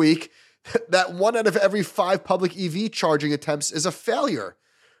heard this week that 1 out of every 5 public EV charging attempts is a failure.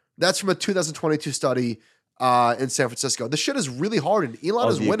 That's from a 2022 study in San Francisco. The shit is really hard, and Elon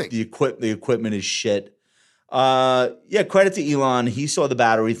is winning. The equipment is shit. Credit to Elon. He saw the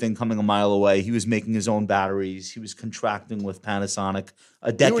battery thing coming a mile away. He was making his own batteries. He was contracting with Panasonic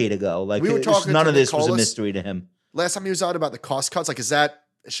a decade ago. Like, none of this was a mystery to him. Last time he was on about the cost cuts, like,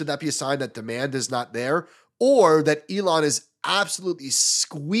 should that be a sign that demand is not there, or that Elon is absolutely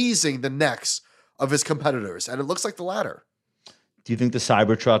squeezing the necks of his competitors? And it looks like the latter. Do you think the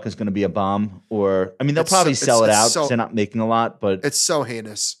Cybertruck is going to be a bomb? Or, I mean, they'll probably sell it out because they're not making a lot, but it's so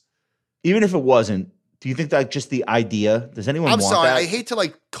heinous. Even if it wasn't, do you think that just the idea, does anyone want that? I'm sorry, I hate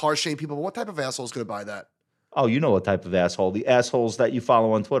to car shame people, but what type of asshole is going to buy that? Oh, you know what type of asshole. The assholes that you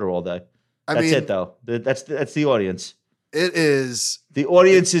follow on Twitter all day. That's it, though. That's the audience. It is. The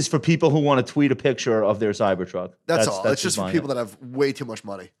audience is for people who want to tweet a picture of their Cybertruck. That's all. It's just for people that have way too much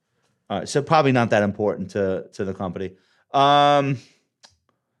money. All right, so probably not that important to the company.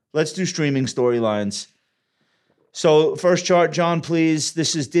 Let's do streaming storylines. So first chart, John, please.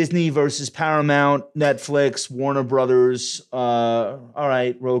 This is Disney versus Paramount, Netflix, Warner Brothers. All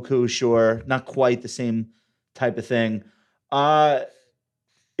right, Roku, sure. Not quite the same type of thing.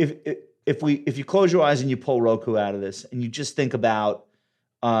 If you close your eyes and you pull Roku out of this and you just think about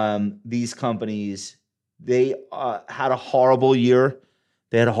these companies, they had a horrible year.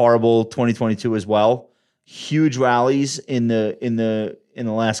 They had a horrible 2022 as well. Huge rallies in the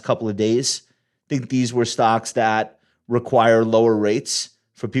last couple of days. I think these were stocks that require lower rates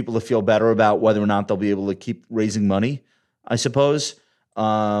for people to feel better about whether or not they'll be able to keep raising money, I suppose.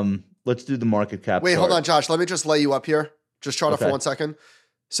 Let's do the market cap. Wait, hold on, Josh. Let me just lay you up here. Just chart it for 1 second.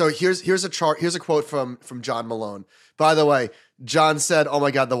 So here's a chart. Here's a quote from John Malone. By the way, John said, "Oh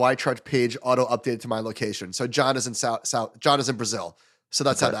my God, the Y chart page auto updated to my location." So John is in John is in Brazil. So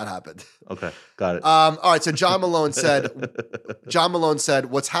that's how that happened. Okay, got it. All right. So John Malone said,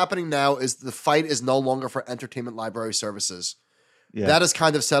 "What's happening now is the fight is no longer for entertainment library services. Yeah. That has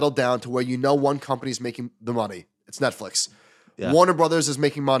kind of settled down to where one company is making the money. It's Netflix. Yeah. Warner Brothers is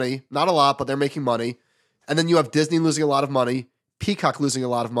making money, not a lot, but they're making money. And then you have Disney losing a lot of money, Peacock losing a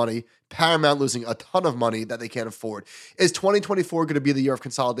lot of money, Paramount losing a ton of money that they can't afford. Is 2024 going to be the year of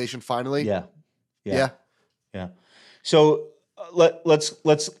consolidation finally? Yeah. So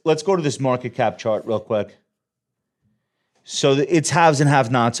let's go to this market cap chart real quick. So it's haves and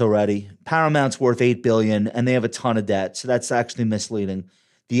have-nots already. Paramount's worth $8 billion, and they have a ton of debt, so that's actually misleading.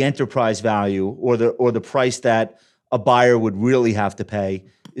 The enterprise value or the price that a buyer would really have to pay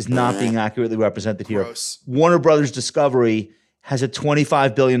is not being accurately represented here. Warner Brothers Discovery has a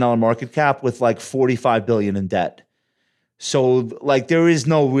 $25 billion market cap with like $45 billion in debt. So like there is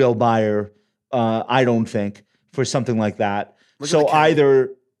no real buyer, I don't think, for something like that. So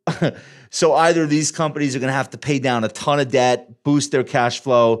either these companies are going to have to pay down a ton of debt, boost their cash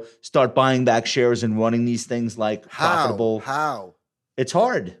flow, start buying back shares and running these things like profitable. How? It's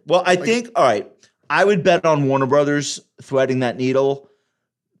hard. Well, I think, all right, I would bet on Warner Brothers threading that needle.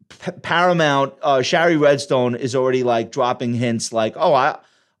 Paramount, Shari Redstone is already like dropping hints like, oh,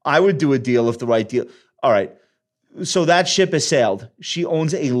 I would do a deal if the right deal. All right. So that ship has sailed. She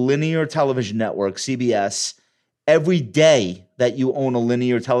owns a linear television network, CBS. Every day that you own a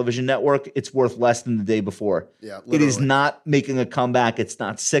linear television network, it's worth less than the day before. Yeah, literally. It is not making a comeback. It's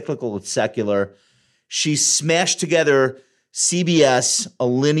not cyclical. It's secular. She smashed together CBS, a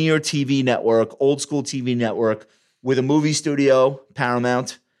linear TV network, old school TV network, with a movie studio,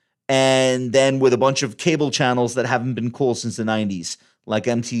 Paramount, and then with a bunch of cable channels that haven't been cool since the 90s, like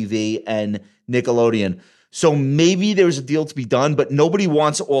MTV and Nickelodeon. So maybe there's a deal to be done, but nobody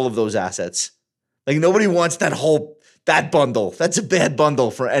wants all of those assets. Like nobody wants that bundle. That's a bad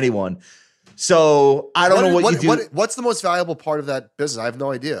bundle for anyone. So I don't know what you do. What's the most valuable part of that business? I have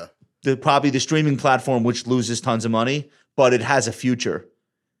no idea. Probably the streaming platform, which loses tons of money, but it has a future.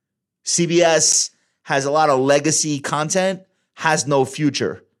 CBS has a lot of legacy content, has no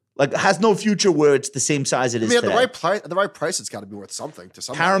future. Like, has no future where it's the same size it is today. At the right price, it's got to be worth something to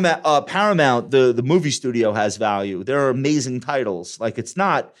someone. Paramount, the movie studio has value. There are amazing titles. Like, it's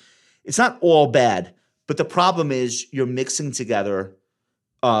not all bad. But the problem is you're mixing together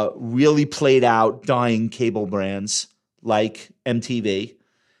really played out, dying cable brands like MTV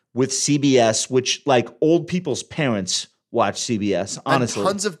with CBS, which like old people's parents watch CBS, honestly. And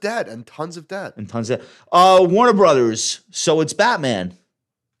tons of debt. Warner Brothers. So it's Batman.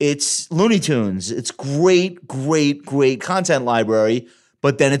 It's Looney Tunes. It's great content library,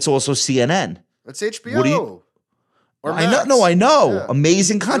 but then it's also CNN. It's HBO. I know. Yeah.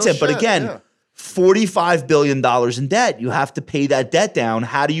 Amazing content. But again, $45 billion in debt. You have to pay that debt down.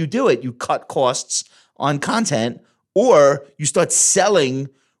 How do you do it? You cut costs on content, or you start selling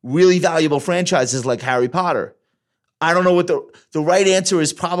really valuable franchises like Harry Potter. I don't know what the right answer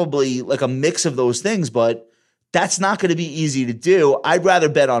is, probably like a mix of those things, but that's not going to be easy to do. I'd rather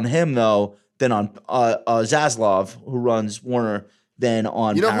bet on him, though, than on Zaslav, who runs Warner, than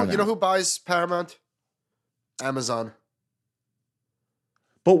on Paramount. You know who buys Paramount? Amazon.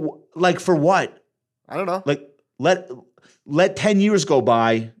 But like for what? I don't know. Like let 10 years go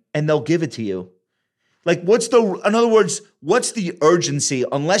by and they'll give it to you. Like in other words, what's the urgency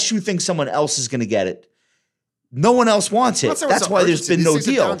unless you think someone else is going to get it? No one else wants it. That's why there's been no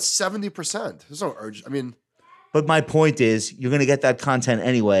deal. Down 70%. There's no urgency. I mean, but my point is, you're going to get that content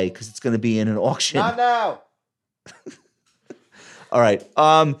anyway because it's going to be in an auction. Not now. All right.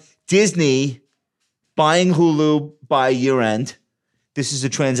 Disney buying Hulu by year end. This is a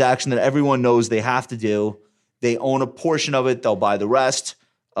transaction that everyone knows they have to do. They own a portion of it. They'll buy the rest.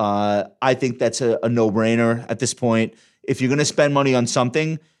 I think that's a no-brainer at this point. If you're going to spend money on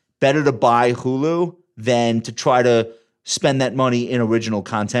something, better to buy Hulu than to try to spend that money in original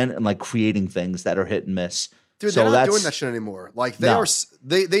content and like creating things that are hit and miss. Dude, they're not doing that shit anymore. Like they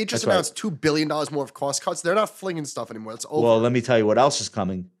just announced $2 billion more of cost cuts. They're not flinging stuff anymore. It's over. Well, let me tell you what else is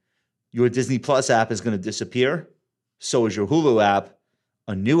coming. Your Disney Plus app is going to disappear. So is your Hulu app.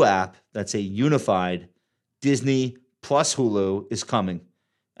 A new app that's a unified Disney Plus Hulu is coming.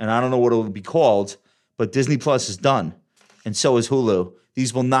 And I don't know what it will be called, but Disney Plus is done. And so is Hulu.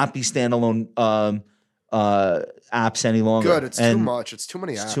 These will not be standalone apps any longer. Good. It's too much. It's too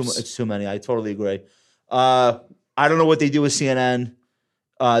many apps. It's too many. I totally agree. I don't know what they do with CNN.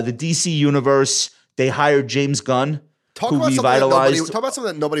 The DC Universe, they hired James Gunn, Talk about something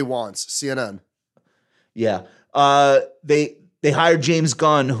that nobody wants. CNN. Yeah. They hired James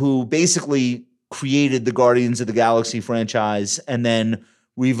Gunn, who basically created the Guardians of the Galaxy franchise and then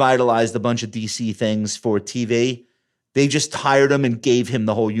revitalized a bunch of DC things for TV. They just hired him and gave him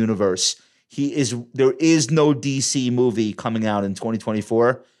the whole universe. There is no DC movie coming out in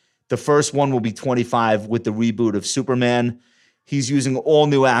 2024. The first one will be 25 with the reboot of Superman. He's using all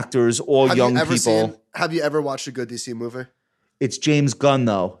new actors, all young people. Have you ever watched a good DC movie? It's James Gunn,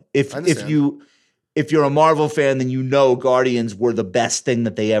 though. If you're a Marvel fan, then you know Guardians were the best thing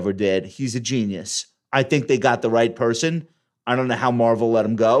that they ever did. He's a genius. I think they got the right person. I don't know how Marvel let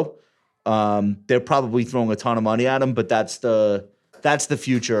him go. They're probably throwing a ton of money at him, but that's the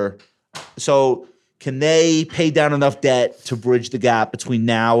future. So can they pay down enough debt to bridge the gap between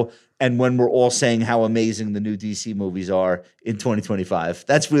now and when we're all saying how amazing the new DC movies are in 2025?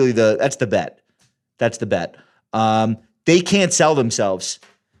 That's really that's the bet. That's the bet. They can't sell themselves.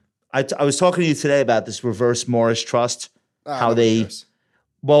 I was talking to you today about this reverse Morris Trust. Well,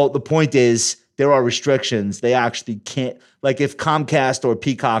 the point is there are restrictions. They actually can't. Like if Comcast or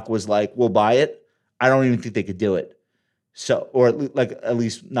Peacock was like, we'll buy it, I don't even think they could do it. So, or at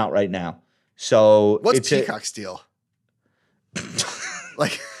least not right now. So what's Peacock's deal?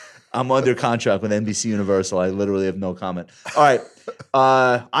 Like I'm under contract with NBC Universal. I literally have no comment. All right.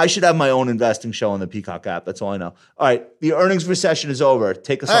 I should have my own investing show on the Peacock app. That's all I know. All right. The earnings recession is over.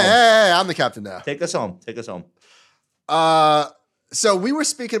 Take us home. Hey, I'm the captain now. Take us home. So we were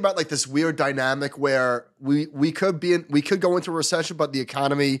speaking about like this weird dynamic where we could go into a recession, but the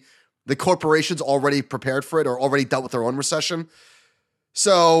economy, the corporations already prepared for it or already dealt with their own recession.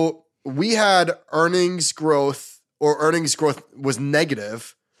 So we had earnings growth was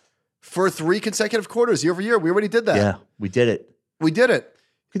negative for 3 consecutive quarters year over year. We already did that. Yeah, we did it. We did it.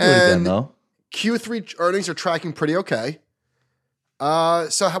 We can do it again, though. Q3 earnings are tracking pretty okay. So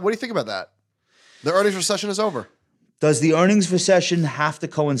what do you think about that? The earnings recession is over. Does the earnings recession have to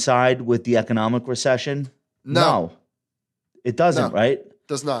coincide with the economic recession? No. It doesn't, right?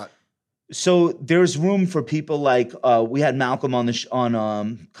 Does not. So there's room for people like we had Malcolm on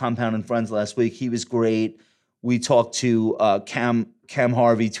on Compound and Friends last week. He was great. We talked to Cam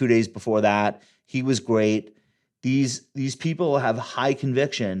Harvey 2 days before that. He was great. These people have high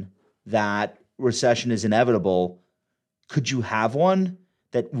conviction that recession is inevitable. Could you have one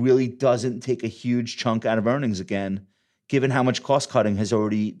that really doesn't take a huge chunk out of earnings again, given how much cost cutting has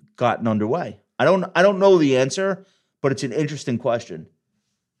already gotten underway? I don't know the answer, but it's an interesting question.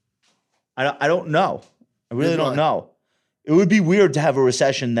 I don't know. I really don't know. It would be weird to have a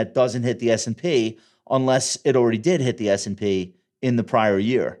recession that doesn't hit the S&P unless it already did hit the S&P in the prior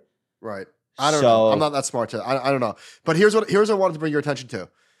year. Right. I don't know. I'm not that smart to. I don't know. But here's what I wanted to bring your attention to.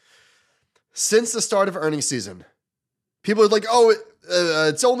 Since the start of earnings season, people are like, "Oh,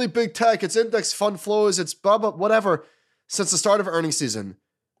 it's only big tech. It's index fund flows. It's blah blah whatever." Since the start of earnings season,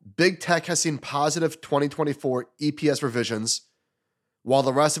 big tech has seen positive 2024 EPS revisions, while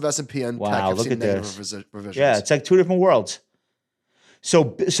the rest of S&P and tech have seen negative revisions. Yeah, it's like two different worlds.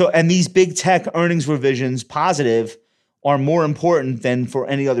 So and these big tech earnings revisions positive are more important than for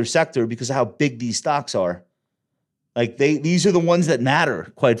any other sector because of how big these stocks are. Like these are the ones that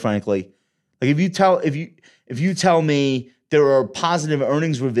matter, quite frankly. Like if you tell me there are positive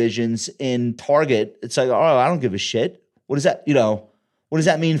earnings revisions in Target, it's like, oh, I don't give a shit. What does that, what does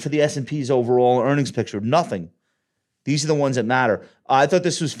that mean for the S&P's overall earnings picture? Nothing. These are the ones that matter. I thought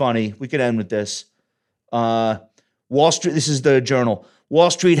this was funny. We could end with this. Wall Street, this is the Journal. Wall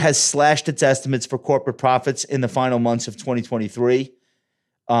Street has slashed its estimates for corporate profits in the final months of 2023,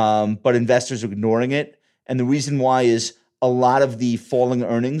 but investors are ignoring it. And the reason why is a lot of the falling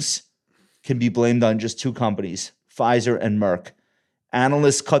earnings can be blamed on just two companies, Pfizer and Merck.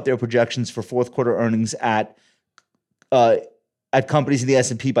 Analysts cut their projections for fourth quarter earnings at companies in the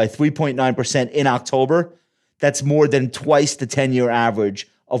S&P by 3.9% in October. That's more than twice the 10-year average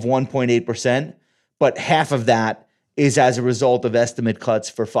of 1.8%, but half of that is as a result of estimate cuts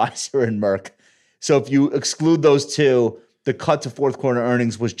for Pfizer and Merck. So if you exclude those two, the cut to fourth quarter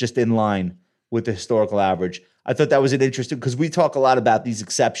earnings was just in line with the historical average. I thought that was an interesting, because we talk a lot about these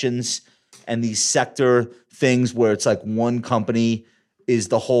exceptions and these sector things where it's like one company is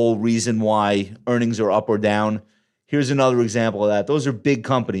the whole reason why earnings are up or down. Here's another example of that. Those are big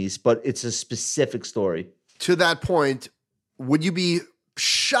companies, but it's a specific story. To that point, would you be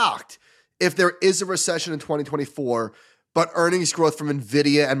shocked if there is a recession in 2024, but earnings growth from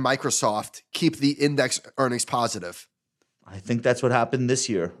NVIDIA and Microsoft keep the index earnings positive? I think that's what happened this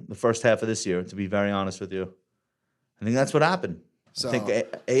year, the first half of this year, to be very honest with you. I think that's what happened. So, I think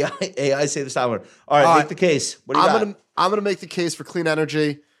AI saved the stock market. All right, make the case. What do you got? I'm gonna make the case for clean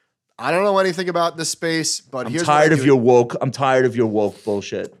energy. I don't know anything about this space, but I'm tired of your woke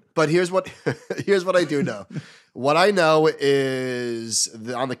bullshit. But here's what I do know. What I know is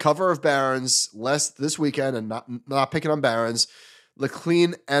on the cover of Barron's this weekend, and not picking on Barron's, the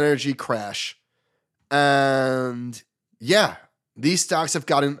clean energy crash. And yeah, these stocks have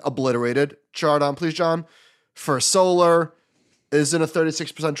gotten obliterated. Chart on, please, John. For solar is in a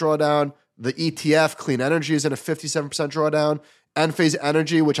 36% drawdown. The ETF, clean energy, is in a 57% drawdown. Enphase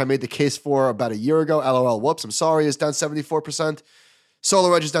Energy, which I made the case for about a year ago, LOL, whoops, I'm sorry, is down 74%.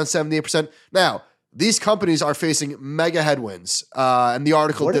 SolarEdge is down 78%. Now, these companies are facing mega headwinds. And the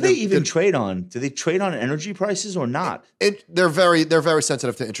article what do they even trade on? Do they trade on energy prices or not? They're very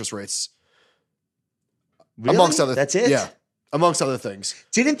sensitive to interest rates. Really? Amongst other That's it? Yeah. Amongst other things.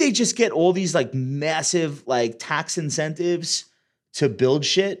 Didn't they just get all these like massive like tax incentives to build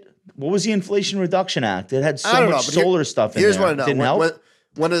shit? What was the Inflation Reduction Act? It had so much solar stuff in there. Here's what I know. Didn't help?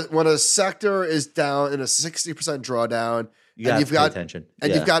 When a sector is down in a 60% drawdown,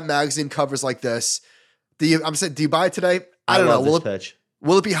 you've got magazine covers like this. Do you buy it today? I don't know.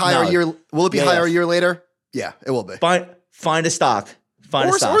 Will it be higher a year? Will it be higher a year later? Yeah, it will be. Find a stock.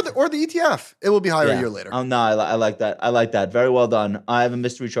 Or the ETF. It will be higher a year later. Oh no, I like that. I like that. Very well done. I have a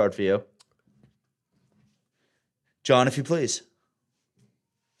mystery chart for you, John, if you please.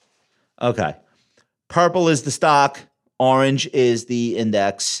 Okay, purple is the stock. Orange is the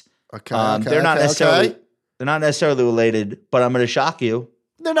index. They're not necessarily related, but I'm going to shock you.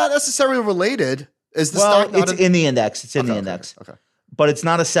 They're not necessarily related. Is the stock not it's in the index. It's in the index. Okay. But it's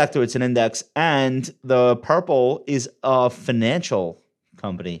not a sector. It's an index. And the purple is a financial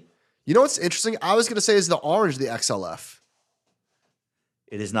company. You know what's interesting? I was going to say is the orange the XLF.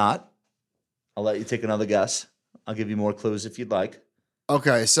 It is not. I'll let you take another guess. I'll give you more clues if you'd like.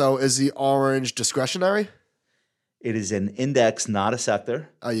 Okay, so is the orange discretionary? It is an index, not a sector.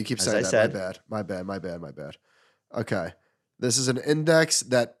 Oh, you keep saying that. My bad. Okay. This is an index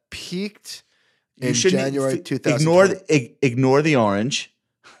that peaked in January 2020. Ignore the orange.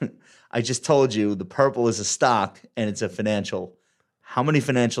 I just told you the purple is a stock and it's a financial. How many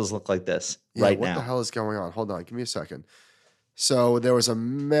financials look like this right what now? What the hell is going on? Hold on. Give me a second. So there was a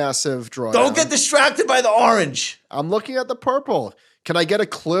massive drawdown. Don't get distracted by the orange. I'm looking at the purple. Can I get a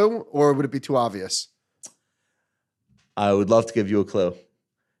clue or would it be too obvious? I would love to give you a clue.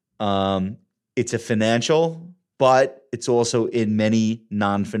 It's a financial, but it's also in many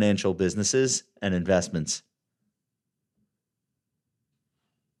non-financial businesses and investments.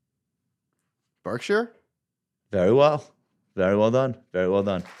 Berkshire? Very well. Very well done. Very well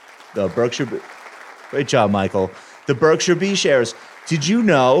done. The Berkshire. Great job, Michael. The Berkshire B shares. Did you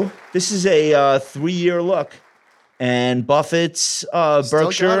know this is a 3-year look? And Buffett's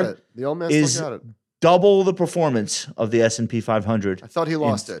Berkshire the old man is still got it. double the performance of the S&P 500. I thought he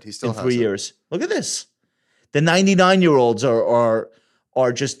lost it. He still in has 3 it. years. Look at this. The 99-year-olds are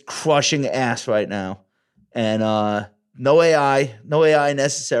just crushing ass right now. And no AI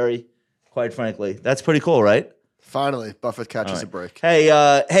necessary, quite frankly. That's pretty cool, right? Finally, Buffett catches a break. Hey,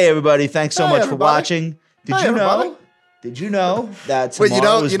 everybody! Thanks so much for watching. Hi, everybody. Did you know that Wait,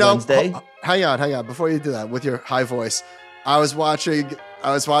 tomorrow is Wednesday? Hang on. Before you do that, with your high voice, I was watching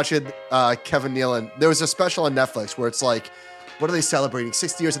Kevin Nealon. There was a special on Netflix where it's like, what are they celebrating?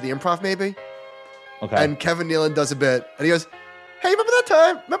 60 years of the Improv, maybe? Okay. And Kevin Nealon does a bit, and he goes, "Hey, remember that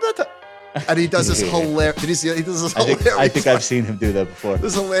time? And he does this hilarious. Did you see it? He does this hilarious. I think I've seen him do that before.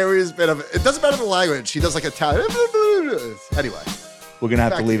 This hilarious bit of it. It doesn't matter the language. He does like Italian. Anyway, We're gonna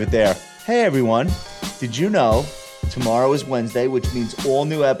have to leave it there. Hey, everyone! Did you know tomorrow is Wednesday, which means all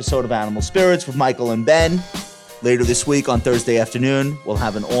new episode of Animal Spirits with Michael and Ben. Later this week on Thursday afternoon, we'll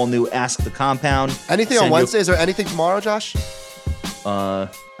have an all new Ask the Compound. Anything on Wednesday? Is there anything tomorrow, Josh?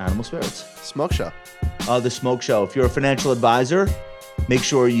 Animal Spirits. Smoke show. The Smoke Show. If you're a financial advisor, make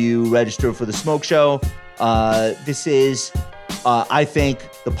sure you register for the Smoke Show. This is, I think,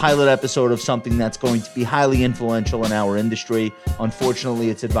 the pilot episode of something that's going to be highly influential in our industry. Unfortunately,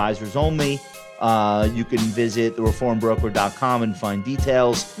 it's advisors only. You can visit thereformbroker.com and find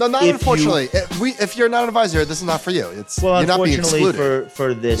details. No, not unfortunately. If you're not an advisor, this is not for you. You're not being excluded.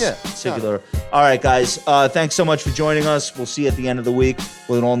 for this particular. All right, guys. Thanks so much for joining us. We'll see you at the end of the week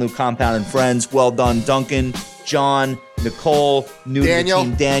with an all-new Compound and Friends. Well done, Duncan, John, Nicole, new Daniel. to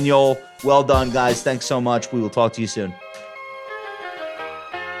the team, Daniel. Well done, guys. Thanks so much. We will talk to you soon.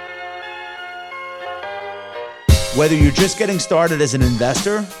 Whether you're just getting started as an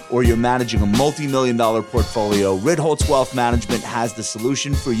investor or you're managing a multi-million-dollar portfolio, Ritholtz Wealth Management has the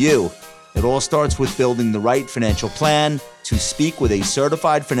solution for you. It all starts with building the right financial plan. To speak with a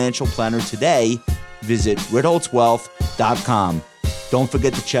certified financial planner today, visit ritholtzwealth.com. Don't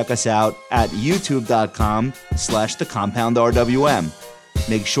forget to check us out at youtube.com/thecompoundrwm.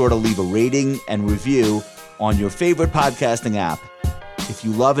 Make sure to leave a rating and review on your favorite podcasting app. If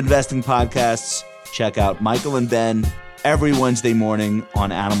you love investing podcasts, check out Michael and Ben every Wednesday morning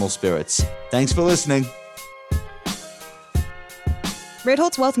on Animal Spirits. Thanks for listening.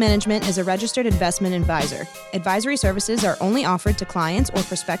 Ritholtz Wealth Management is a registered investment advisor. Advisory services are only offered to clients or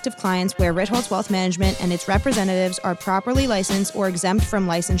prospective clients where Ritholtz Wealth Management and its representatives are properly licensed or exempt from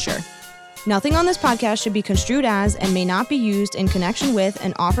licensure. Nothing on this podcast should be construed as and may not be used in connection with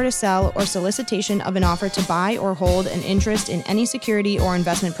an offer to sell or solicitation of an offer to buy or hold an interest in any security or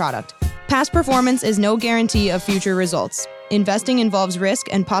investment product. Past performance is no guarantee of future results. Investing involves risk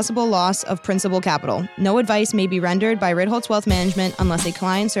and possible loss of principal capital. No advice may be rendered by Ritholtz Wealth Management unless a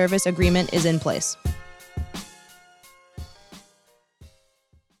client service agreement is in place.